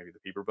along with maybe the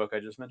Pieper book I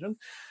just mentioned,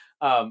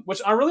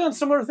 which are really on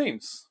similar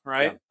themes,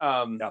 right?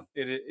 Yeah.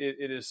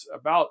 It is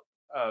about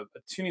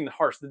attuning the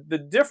hearts. The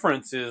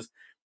difference is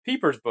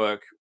Pieper's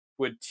book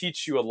would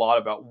teach you a lot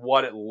about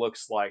what it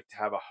looks like to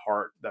have a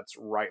heart that's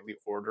rightly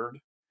ordered,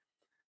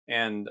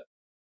 and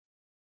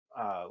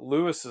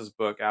Lewis's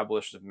book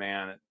Abolition of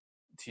Man, it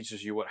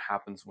teaches you what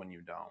happens when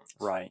you don't.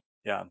 Right.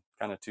 Yeah.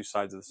 Kind of two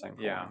sides of the same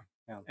coin. Yeah.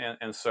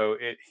 And so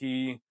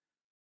he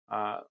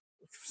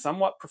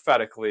somewhat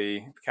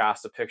prophetically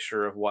cast a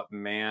picture of what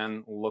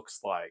man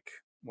looks like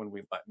when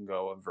we let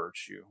go of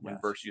virtue, when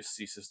virtue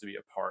ceases to be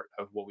a part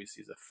of what we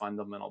see as a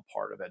fundamental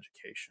part of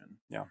education.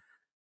 Yeah.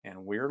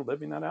 And we're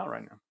living that out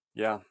right now.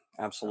 Yeah,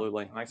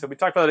 absolutely. Like I said, we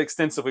talked about it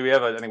extensively. We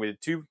have, I think we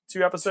did two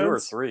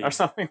episodes, 2 or 3 or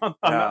something on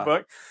that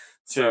book.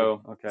 2.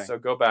 So, okay. So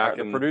go back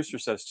the and producer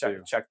says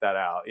 2. check that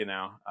out.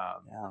 Yeah,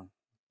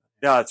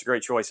 it's a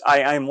great choice. I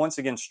am once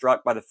again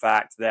struck by the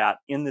fact that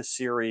in this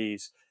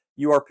series,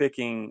 you are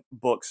picking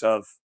books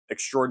of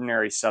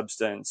extraordinary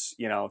substance,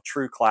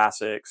 true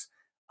classics.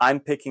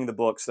 I'm picking the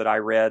books that I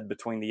read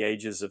between the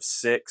ages of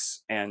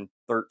 6 and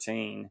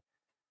 13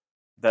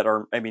 that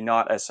are maybe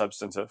not as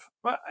substantive.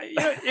 Well,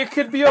 it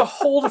could be a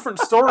whole different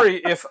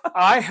story if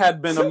I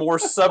had been a more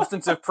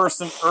substantive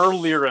person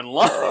earlier in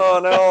life.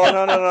 Oh, no.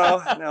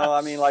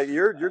 I mean, like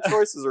your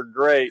choices are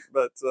great,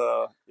 but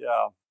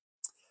yeah.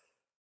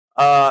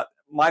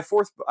 My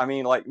fourth, I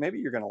mean, like maybe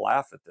you're going to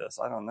laugh at this.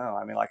 I don't know.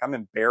 I mean, like I'm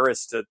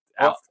embarrassed to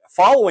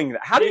following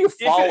that. How do you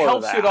follow that? If it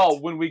helps you at all,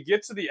 when we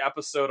get to the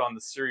episode on the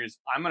series,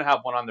 I'm going to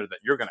have one on there that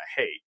you're going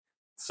to hate.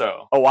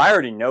 So, I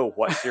already know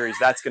what series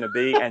that's going to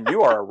be, and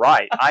you are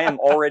right. I am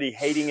already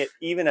hating it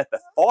even at the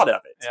thought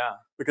of it. Yeah,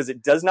 because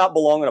it does not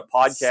belong on a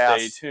podcast.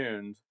 Stay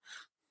tuned.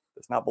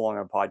 It does not belong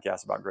on a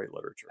podcast about great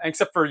literature.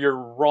 Except for you're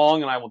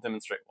wrong, and I will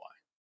demonstrate why.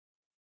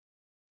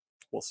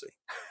 We'll see.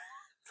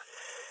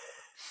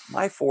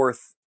 My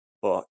fourth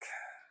book,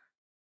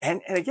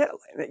 and again,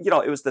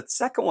 it was the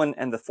second one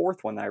and the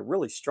fourth one that I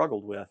really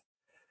struggled with.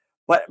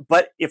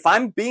 But if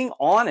I'm being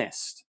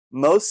honest,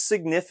 most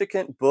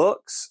significant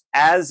books,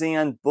 as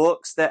in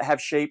books that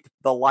have shaped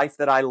the life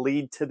that I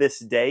lead to this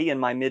day in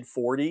my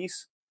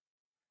mid-40s,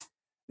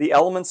 The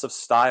Elements of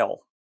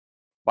Style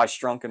by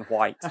Strunk and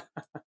White.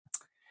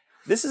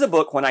 This is a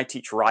book when I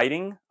teach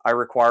writing, I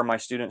require my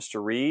students to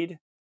read.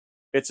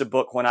 It's a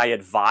book when I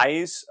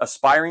advise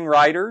aspiring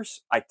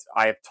writers. I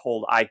have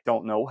told, I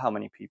don't know how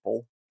many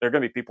people, there are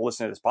going to be people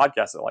listening to this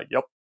podcast that are like,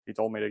 yep, he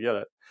told me to get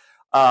it.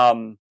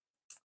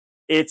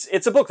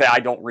 It's a book that I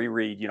don't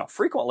reread,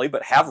 frequently,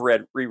 but have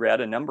reread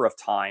a number of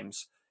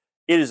times.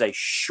 It is a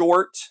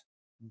short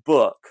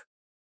book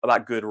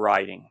about good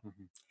writing.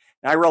 Mm-hmm.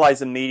 And I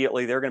realize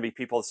immediately there are going to be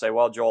people that say,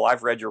 well, Joel,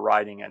 I've read your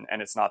writing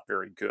and it's not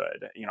very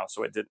good,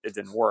 so it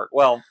didn't work.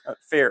 Well,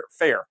 fair.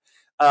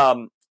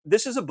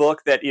 This is a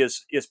book that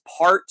is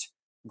part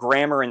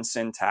grammar and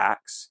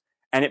syntax,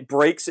 and it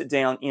breaks it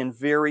down in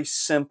very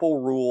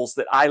simple rules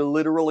that I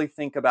literally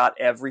think about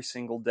every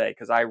single day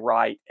because I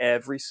write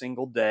every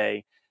single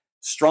day.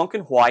 Strunk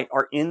and White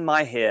are in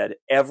my head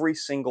every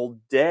single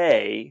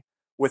day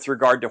with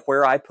regard to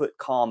where I put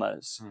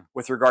commas,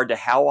 with regard to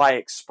how I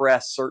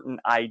express certain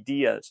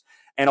ideas.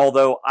 And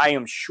although I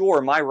am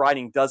sure my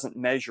writing doesn't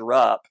measure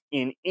up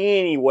in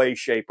any way,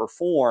 shape, or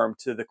form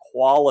to the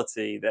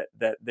quality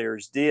that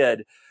theirs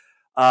did,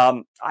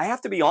 I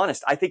have to be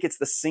honest. I think it's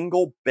the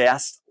single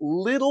best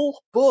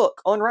little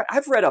book on writing.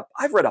 I've read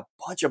a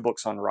bunch of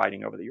books on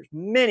writing over the years,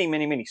 many,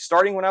 many, many,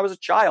 starting when I was a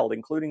child,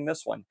 including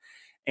this one,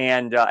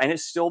 and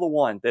it's still the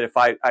one that if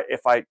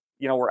I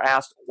were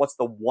asked what's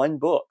the one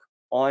book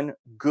on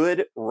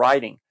good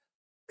writing,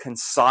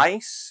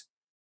 concise,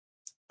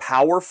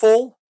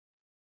 powerful,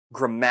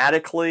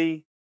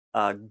 grammatically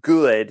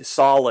good,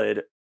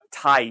 solid,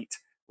 tight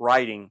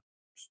writing,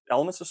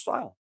 Elements of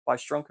Style by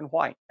Strunk and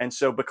White. And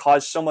so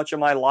because so much of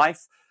my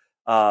life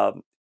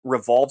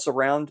revolves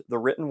around the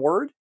written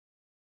word,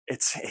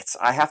 it's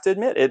I have to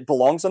admit, it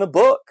belongs on a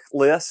book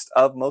list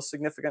of most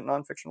significant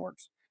nonfiction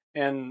works.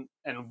 And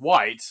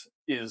White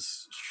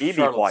is E.B.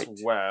 Charlotte's White.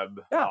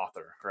 Web Yeah.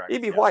 author, correct?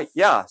 E.B. Yes. White,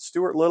 yeah.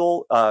 Stuart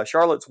Little,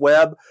 Charlotte's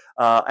Web,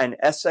 an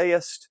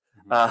essayist,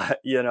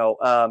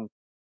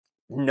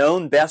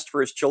 known best for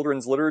his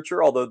children's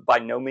literature, although by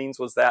no means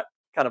was that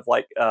kind of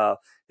like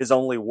his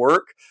only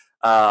work.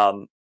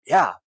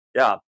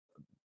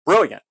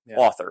 Brilliant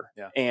author,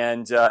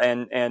 and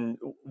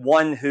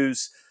one who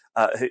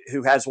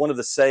has one of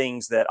the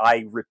sayings that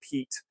I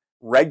repeat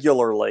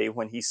regularly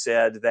when he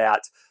said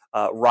that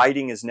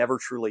writing is never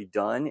truly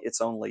done;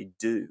 it's only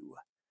due.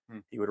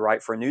 He would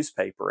write for a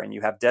newspaper, and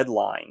you have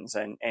deadlines,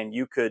 and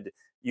you could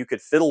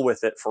fiddle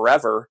with it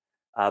forever,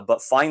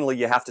 but finally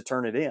you have to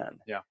turn it in.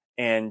 Yeah.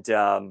 And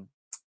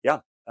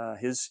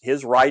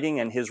his writing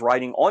and his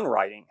writing on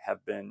writing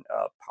have been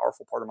a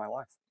powerful part of my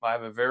life. I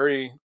have a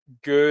very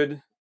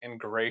good and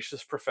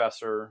gracious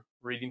professor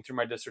reading through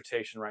my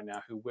dissertation right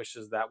now who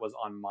wishes that was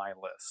on my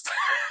list.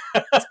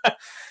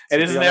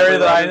 It is an area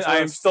that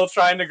I'm still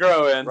trying to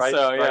grow in. Right,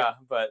 so right. Yeah,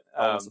 but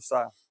Elements of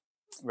Style.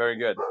 very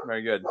good,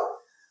 very good.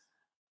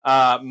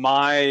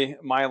 My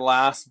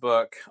last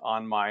book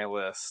on my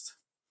list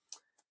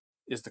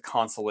is The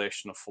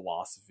Consolation of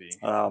Philosophy.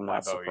 I'm by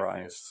not Bowie surprised.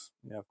 Hughes.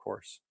 Yeah, of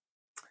course.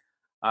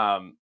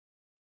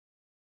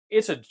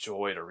 It's a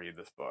joy to read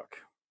this book.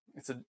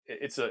 It's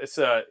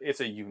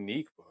a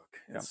unique book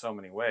in so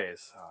many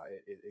ways.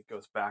 It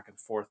goes back and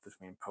forth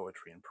between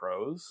poetry and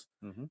prose,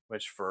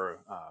 which for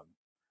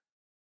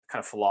kind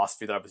of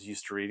philosophy that I was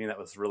used to reading, that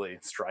was really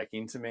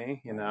striking to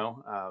me.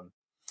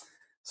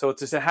 So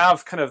to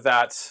have kind of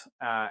that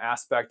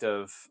aspect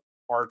of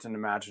art and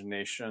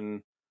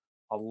imagination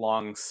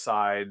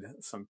alongside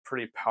some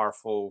pretty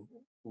powerful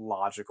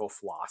logical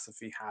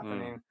philosophy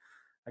happening.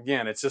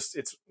 Again, it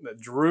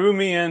drew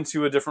me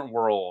into a different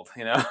world,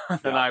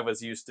 than I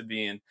was used to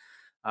being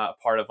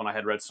part of when I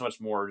had read so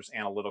much more just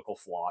analytical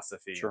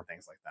philosophy and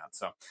things like that.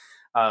 So,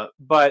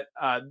 but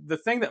the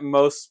thing that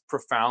most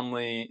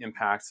profoundly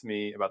impacts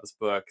me about this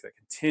book, that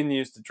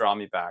continues to draw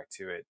me back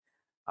to it,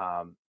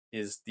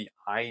 is the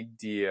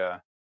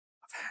idea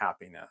of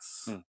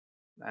happiness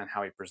and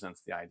how he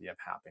presents the idea of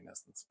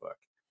happiness in this book.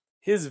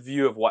 His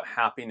view of what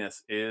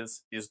happiness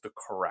is the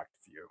correct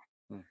view.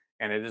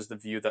 And it is the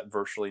view that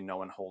virtually no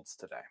one holds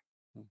today.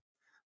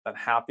 That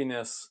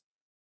happiness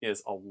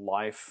is a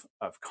life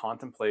of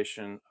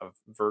contemplation of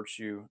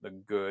virtue, the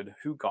good,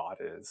 who God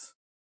is,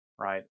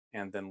 right?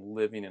 And then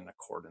living in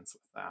accordance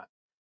with that.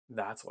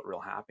 That's what real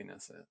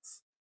happiness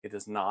is. It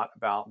is not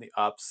about the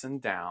ups and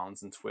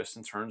downs and twists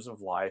and turns of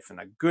life, and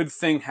a good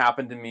thing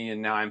happened to me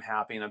and now I'm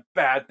happy, and a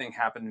bad thing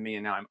happened to me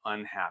and now I'm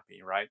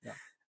unhappy, right? Yeah.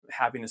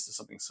 Happiness is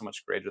something so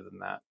much greater than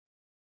that.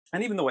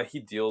 And even the way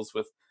he deals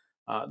with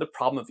the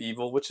problem of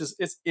evil, which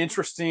is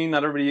interesting.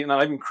 Not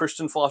even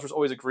Christian philosophers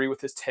always agree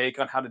with his take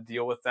on how to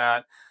deal with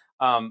that.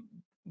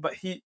 But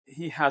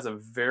he has a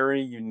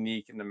very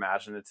unique and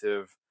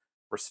imaginative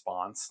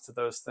response to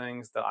those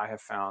things that I have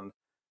found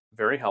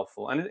very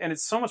helpful. And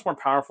it's so much more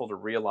powerful to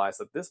realize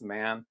that this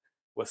man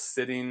was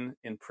sitting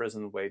in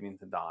prison waiting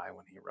to die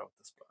when he wrote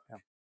this book,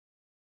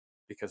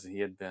 because he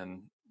had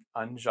been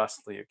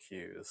unjustly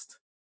accused.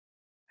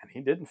 And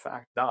he did, in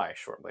fact, die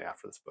shortly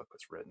after this book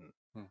was written.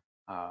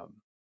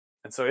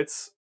 And so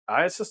it's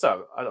just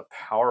a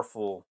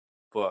powerful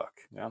book.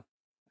 Yeah.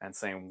 And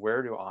saying,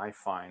 where do I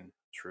find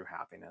true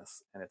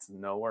happiness? And it's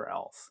nowhere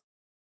else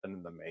than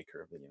in the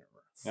maker of the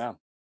universe. Yeah.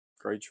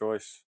 Great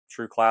choice.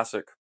 True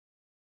classic.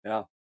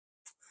 Yeah.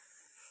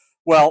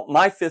 Well,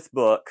 my fifth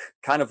book,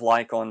 kind of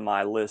like on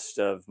my list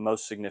of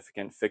most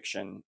significant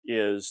fiction,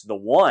 is the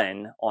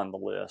one on the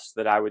list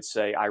that I would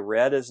say I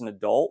read as an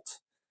adult.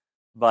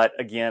 But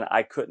again,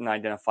 I couldn't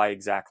identify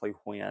exactly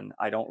when.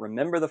 I don't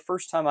remember the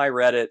first time I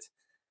read it.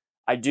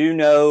 I do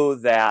know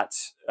that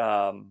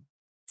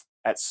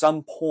at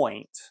some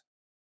point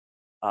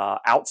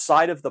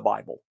outside of the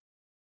Bible,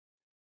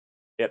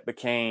 it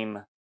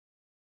became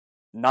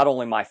not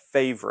only my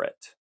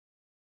favorite,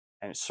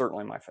 and it's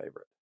certainly my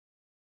favorite,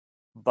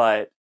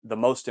 but the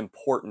most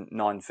important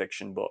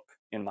nonfiction book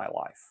in my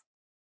life.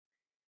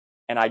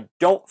 And I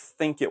don't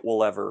think it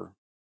will ever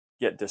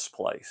get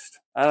displaced.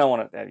 I don't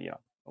want to,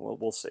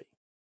 we'll see.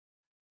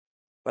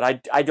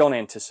 But I don't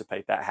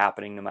anticipate that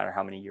happening no matter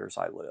how many years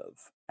I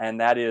live. And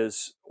that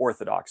is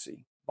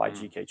Orthodoxy by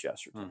G.K.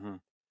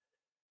 Chesterton.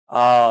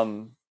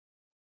 To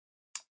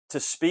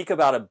speak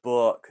about a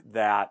book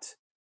that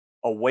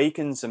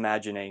awakens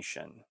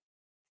imagination,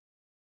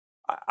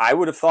 I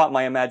would have thought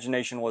my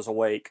imagination was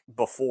awake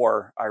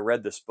before I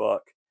read this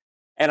book.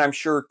 And I'm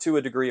sure to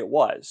a degree it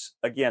was.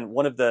 Again,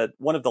 one of the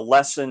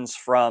lessons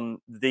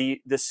from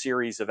this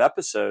series of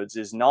episodes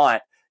is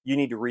not you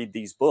need to read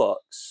these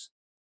books,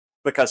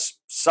 because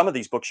some of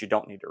these books you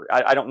don't need to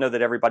read. I don't know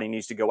that everybody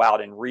needs to go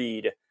out and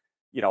read,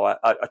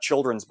 a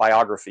children's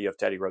biography of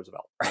Teddy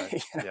Roosevelt.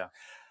 Right? Yeah.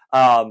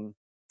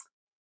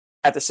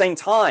 At the same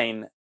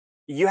time,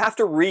 you have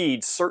to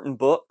read certain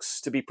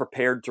books to be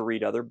prepared to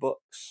read other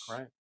books.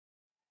 Right.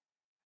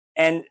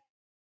 And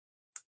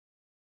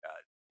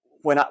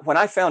when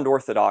I found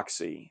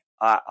orthodoxy,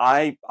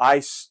 I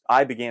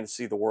began to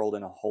see the world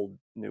in a whole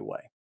new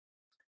way.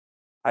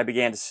 I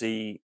began to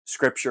see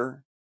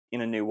Scripture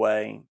in a new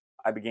way.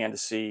 I began to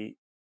see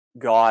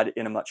God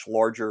in a much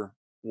larger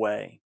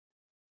way.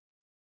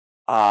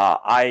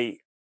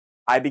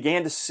 I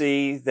began to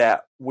see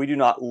that we do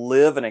not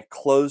live in a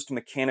closed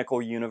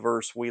mechanical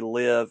universe. We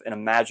live in a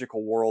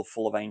magical world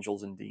full of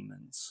angels and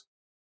demons.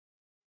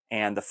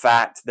 And the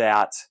fact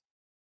that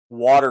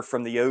water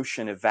from the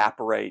ocean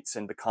evaporates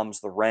and becomes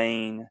the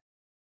rain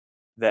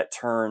that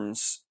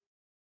turns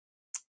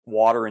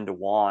water into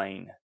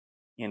wine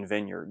in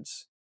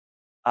vineyards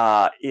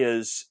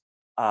is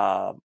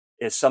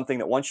something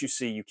that once you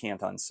see, you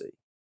can't unsee.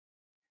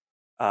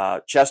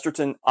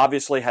 Chesterton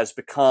obviously has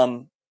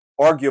become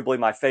arguably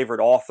my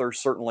favorite author,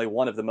 certainly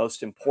one of the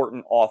most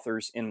important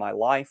authors in my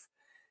life.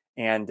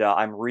 And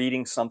I'm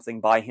reading something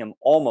by him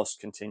almost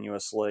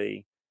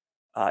continuously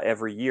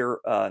every year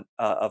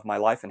of my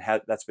life, and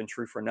that's been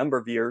true for a number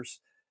of years.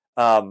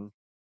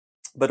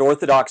 But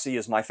Orthodoxy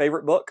is my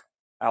favorite book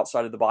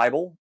outside of the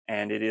Bible,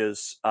 and it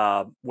is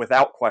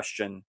without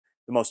question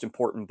the most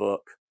important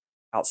book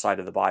outside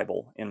of the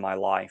Bible in my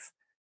life.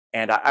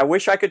 And I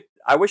wish I could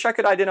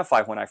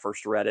identify when I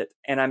first read it,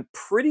 and I'm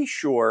pretty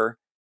sure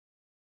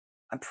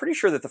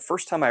that the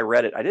first time I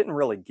read it, I didn't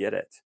really get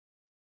it.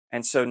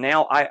 And so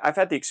now I've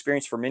had the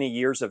experience for many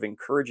years of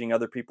encouraging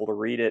other people to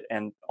read it.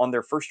 And on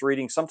their first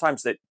reading,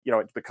 sometimes it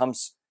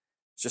becomes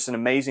just an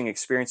amazing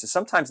experience. And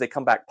sometimes they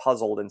come back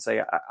puzzled and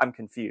say, I'm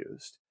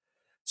confused.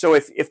 So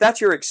if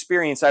that's your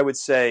experience, I would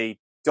say,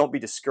 don't be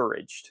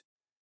discouraged.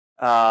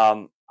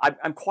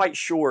 I'm quite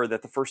sure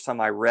that the first time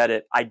I read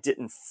it, I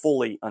didn't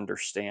fully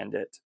understand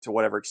it to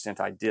whatever extent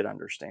I did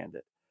understand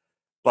it.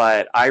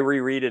 But I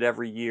reread it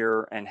every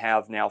year and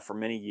have now for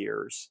many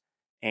years.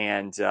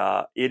 And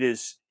it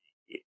is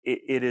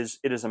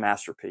a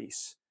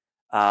masterpiece.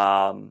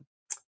 I'm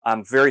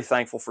very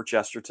thankful for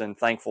Chesterton,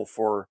 thankful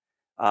for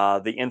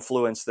the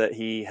influence that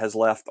he has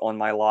left on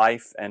my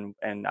life, and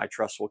I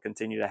trust will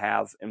continue to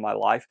have in my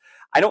life.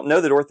 I don't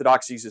know that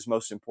Orthodoxy is his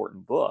most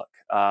important book.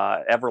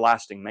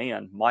 Everlasting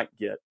Man might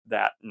get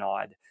that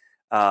nod,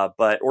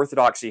 but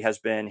Orthodoxy has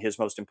been his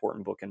most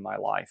important book in my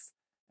life,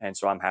 and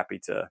so I'm happy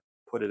to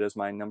put it as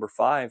my number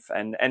 5.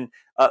 And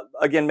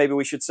again, maybe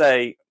we should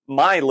say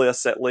my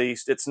list, at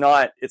least, it's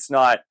not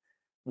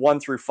 1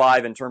 through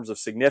 5 in terms of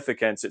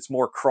significance. It's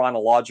more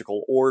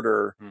chronological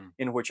order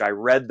in which I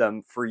read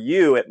them. For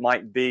you, it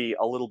might be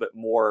a little bit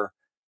more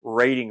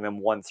rating them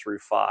 1 through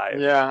 5.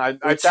 Yeah,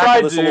 I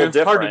tried to. It's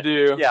hard to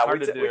do. Yeah,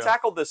 we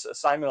tackled this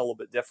assignment a little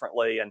bit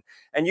differently,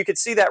 and you could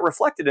see that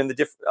reflected in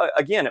the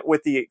again,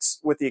 with the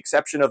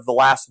exception of the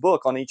last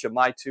book on each of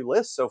my 2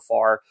 lists so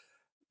far.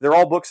 They're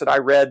all books that I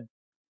read,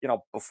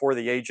 before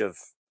the age of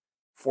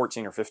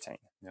 14 or 15.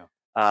 Yeah.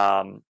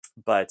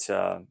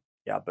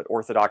 But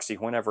Orthodoxy,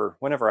 whenever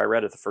I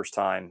read it the first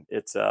time,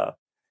 it's had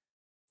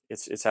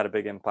a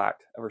big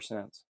impact ever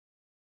since.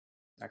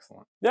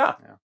 Excellent. Yeah.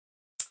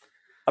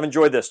 I've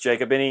enjoyed this,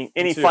 Jacob.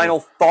 Any final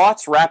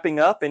thoughts wrapping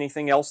up?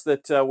 Anything else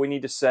that we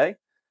need to say?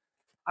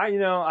 I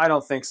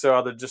don't think so,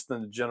 other just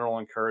than the general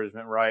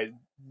encouragement, right?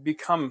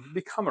 Become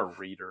a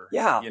reader.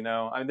 Yeah.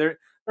 There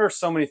are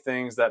so many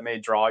things that may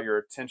draw your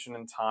attention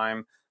in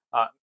time.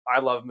 I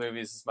love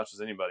movies as much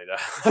as anybody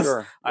does.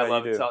 Sure. I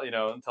love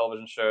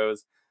television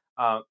shows.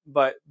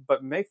 But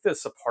make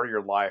this a part of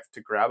your life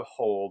to grab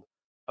hold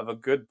of a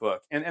good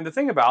book. And the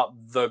thing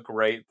about the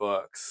great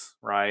books,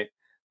 right?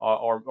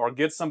 Or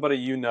get somebody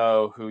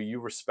who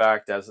you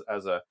respect as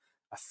a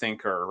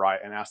thinker, right?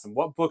 And ask them,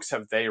 what books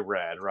have they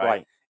read,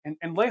 right?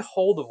 And lay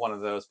hold of one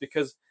of those,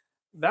 because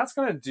that's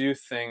going to do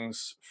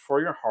things for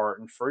your heart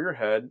and for your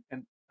head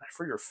and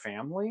for your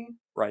family,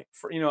 right?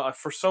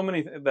 For so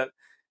many that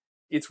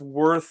it's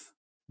worth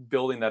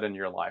building that into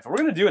your life. And we're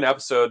going to do an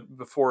episode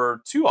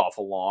before too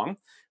awful long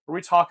where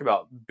we talk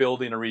about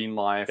building a reading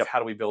life. Yep. How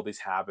do we build these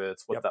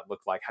habits? What that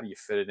look like? How do you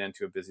fit it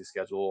into a busy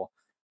schedule?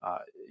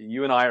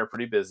 You and I are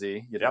pretty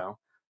busy, know.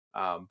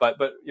 But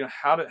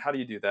how do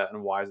you do that,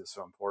 and why is it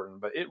so important?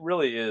 But it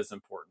really is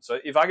important. So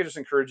if I could just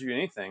encourage you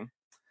anything,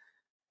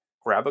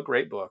 grab a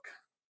great book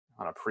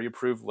on a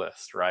pre-approved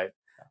list, right?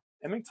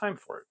 And make time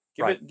for it.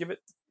 Give it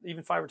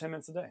even 5 or 10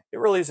 minutes a day. It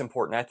really is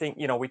important. I think,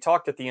 we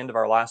talked at the end of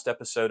our last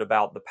episode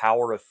about the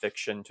power of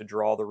fiction to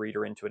draw the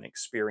reader into an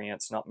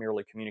experience, not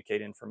merely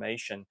communicate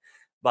information.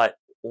 But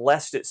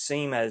lest it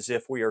seem as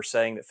if we are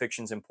saying that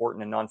fiction's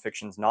important and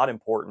nonfiction's not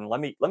important,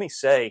 let me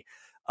say,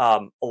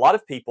 A lot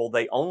of people,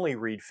 they only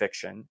read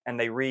fiction, and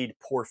they read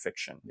poor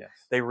fiction. Yes.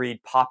 They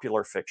read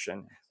popular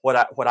fiction, what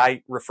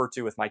I refer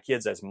to with my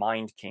kids as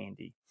mind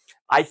candy.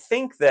 I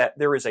think that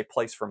there is a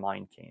place for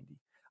mind candy.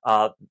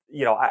 I've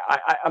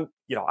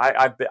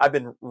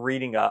been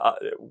reading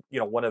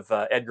one of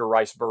Edgar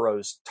Rice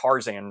Burroughs'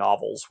 Tarzan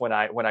novels when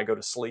I go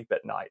to sleep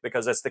at night,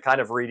 because that's the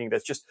kind of reading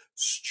that's just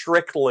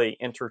strictly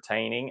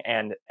entertaining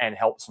and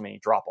helps me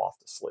drop off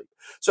to sleep.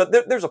 So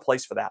there's a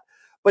place for that.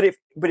 But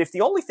if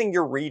the only thing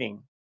you're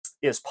reading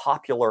is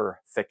popular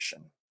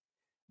fiction,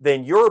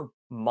 then your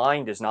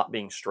mind is not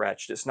being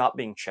stretched. It's not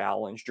being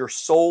challenged. Your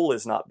soul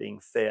is not being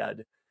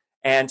fed.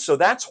 And so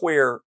that's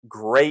where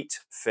great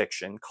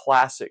fiction,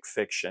 classic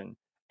fiction,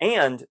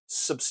 and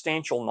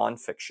substantial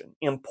nonfiction,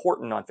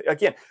 important nonfiction.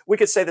 Again, we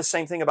could say the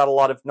same thing about a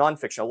lot of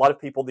nonfiction. A lot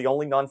of people, the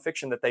only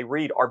nonfiction that they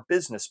read are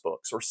business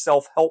books or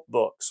self-help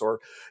books or,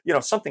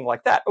 something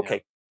like that.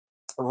 Okay,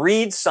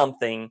 read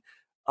something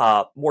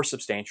more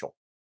substantial.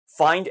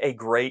 Find a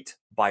great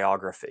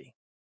biography.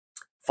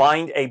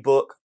 Find a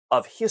book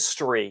of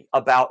history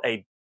about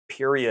a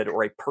period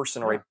or a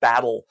person or a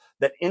battle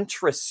that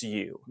interests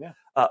you. Yeah.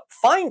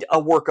 Find a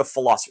work of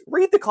philosophy.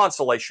 Read The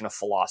Consolation of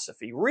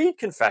Philosophy. Read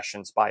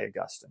Confessions by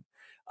Augustine.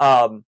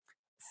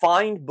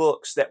 Find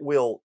books that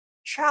will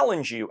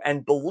challenge you,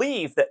 and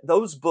believe that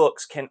those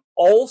books can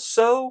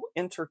also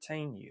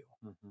entertain you,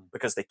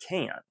 because they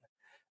can.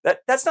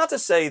 That's not to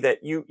say that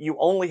you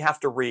only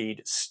have to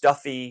read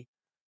stuffy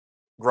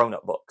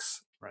grown-up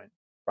books. Right.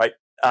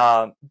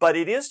 But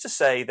it is to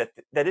say that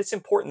it's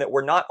important that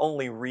we're not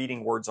only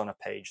reading words on a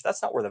page.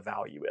 That's not where the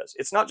value is.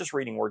 It's not just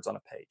reading words on a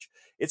page.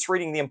 It's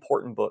reading the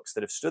important books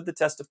that have stood the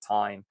test of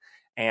time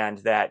and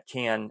that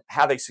can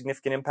have a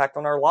significant impact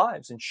on our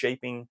lives in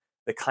shaping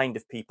the kind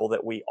of people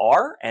that we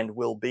are and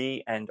will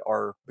be and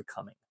are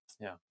becoming.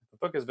 Yeah. The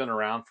book has been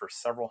around for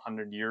several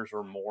hundred years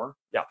or more.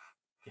 Yeah.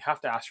 You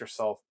have to ask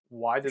yourself,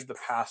 why did the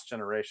past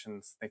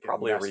generations think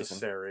Probably it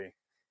necessary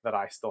that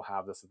I still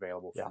have this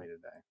available for me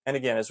today? And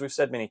again, as we've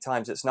said many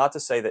times, it's not to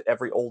say that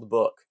every old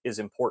book is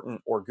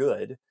important or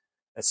good.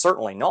 It's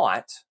certainly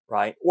not,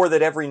 right? Or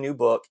that every new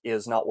book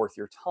is not worth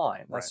your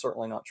time. That's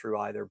certainly not true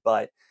either.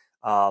 But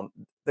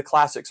the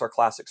classics are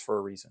classics for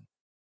a reason.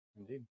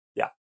 Indeed.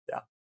 Yeah.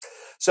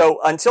 So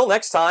until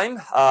next time,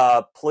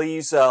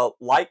 please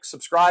like,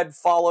 subscribe,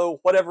 follow,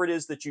 whatever it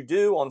is that you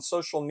do on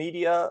social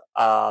media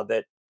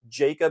that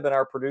Jacob and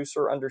our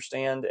producer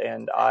understand,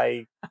 and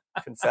I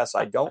confess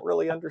I don't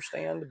really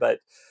understand, but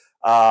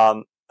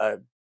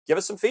give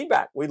us some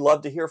feedback. We'd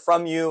love to hear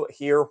from you,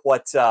 hear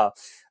what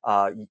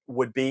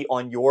would be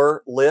on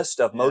your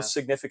list of most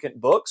significant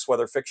books,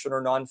 whether fiction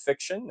or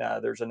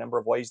nonfiction. There's a number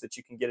of ways that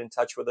you can get in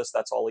touch with us.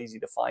 That's all easy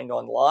to find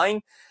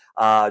online.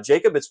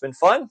 Jacob, it's been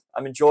fun.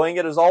 I'm enjoying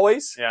it as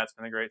always. Yeah, it's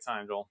been a great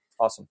time, Joel.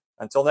 Awesome.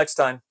 Until next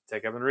time.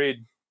 Take up and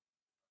read.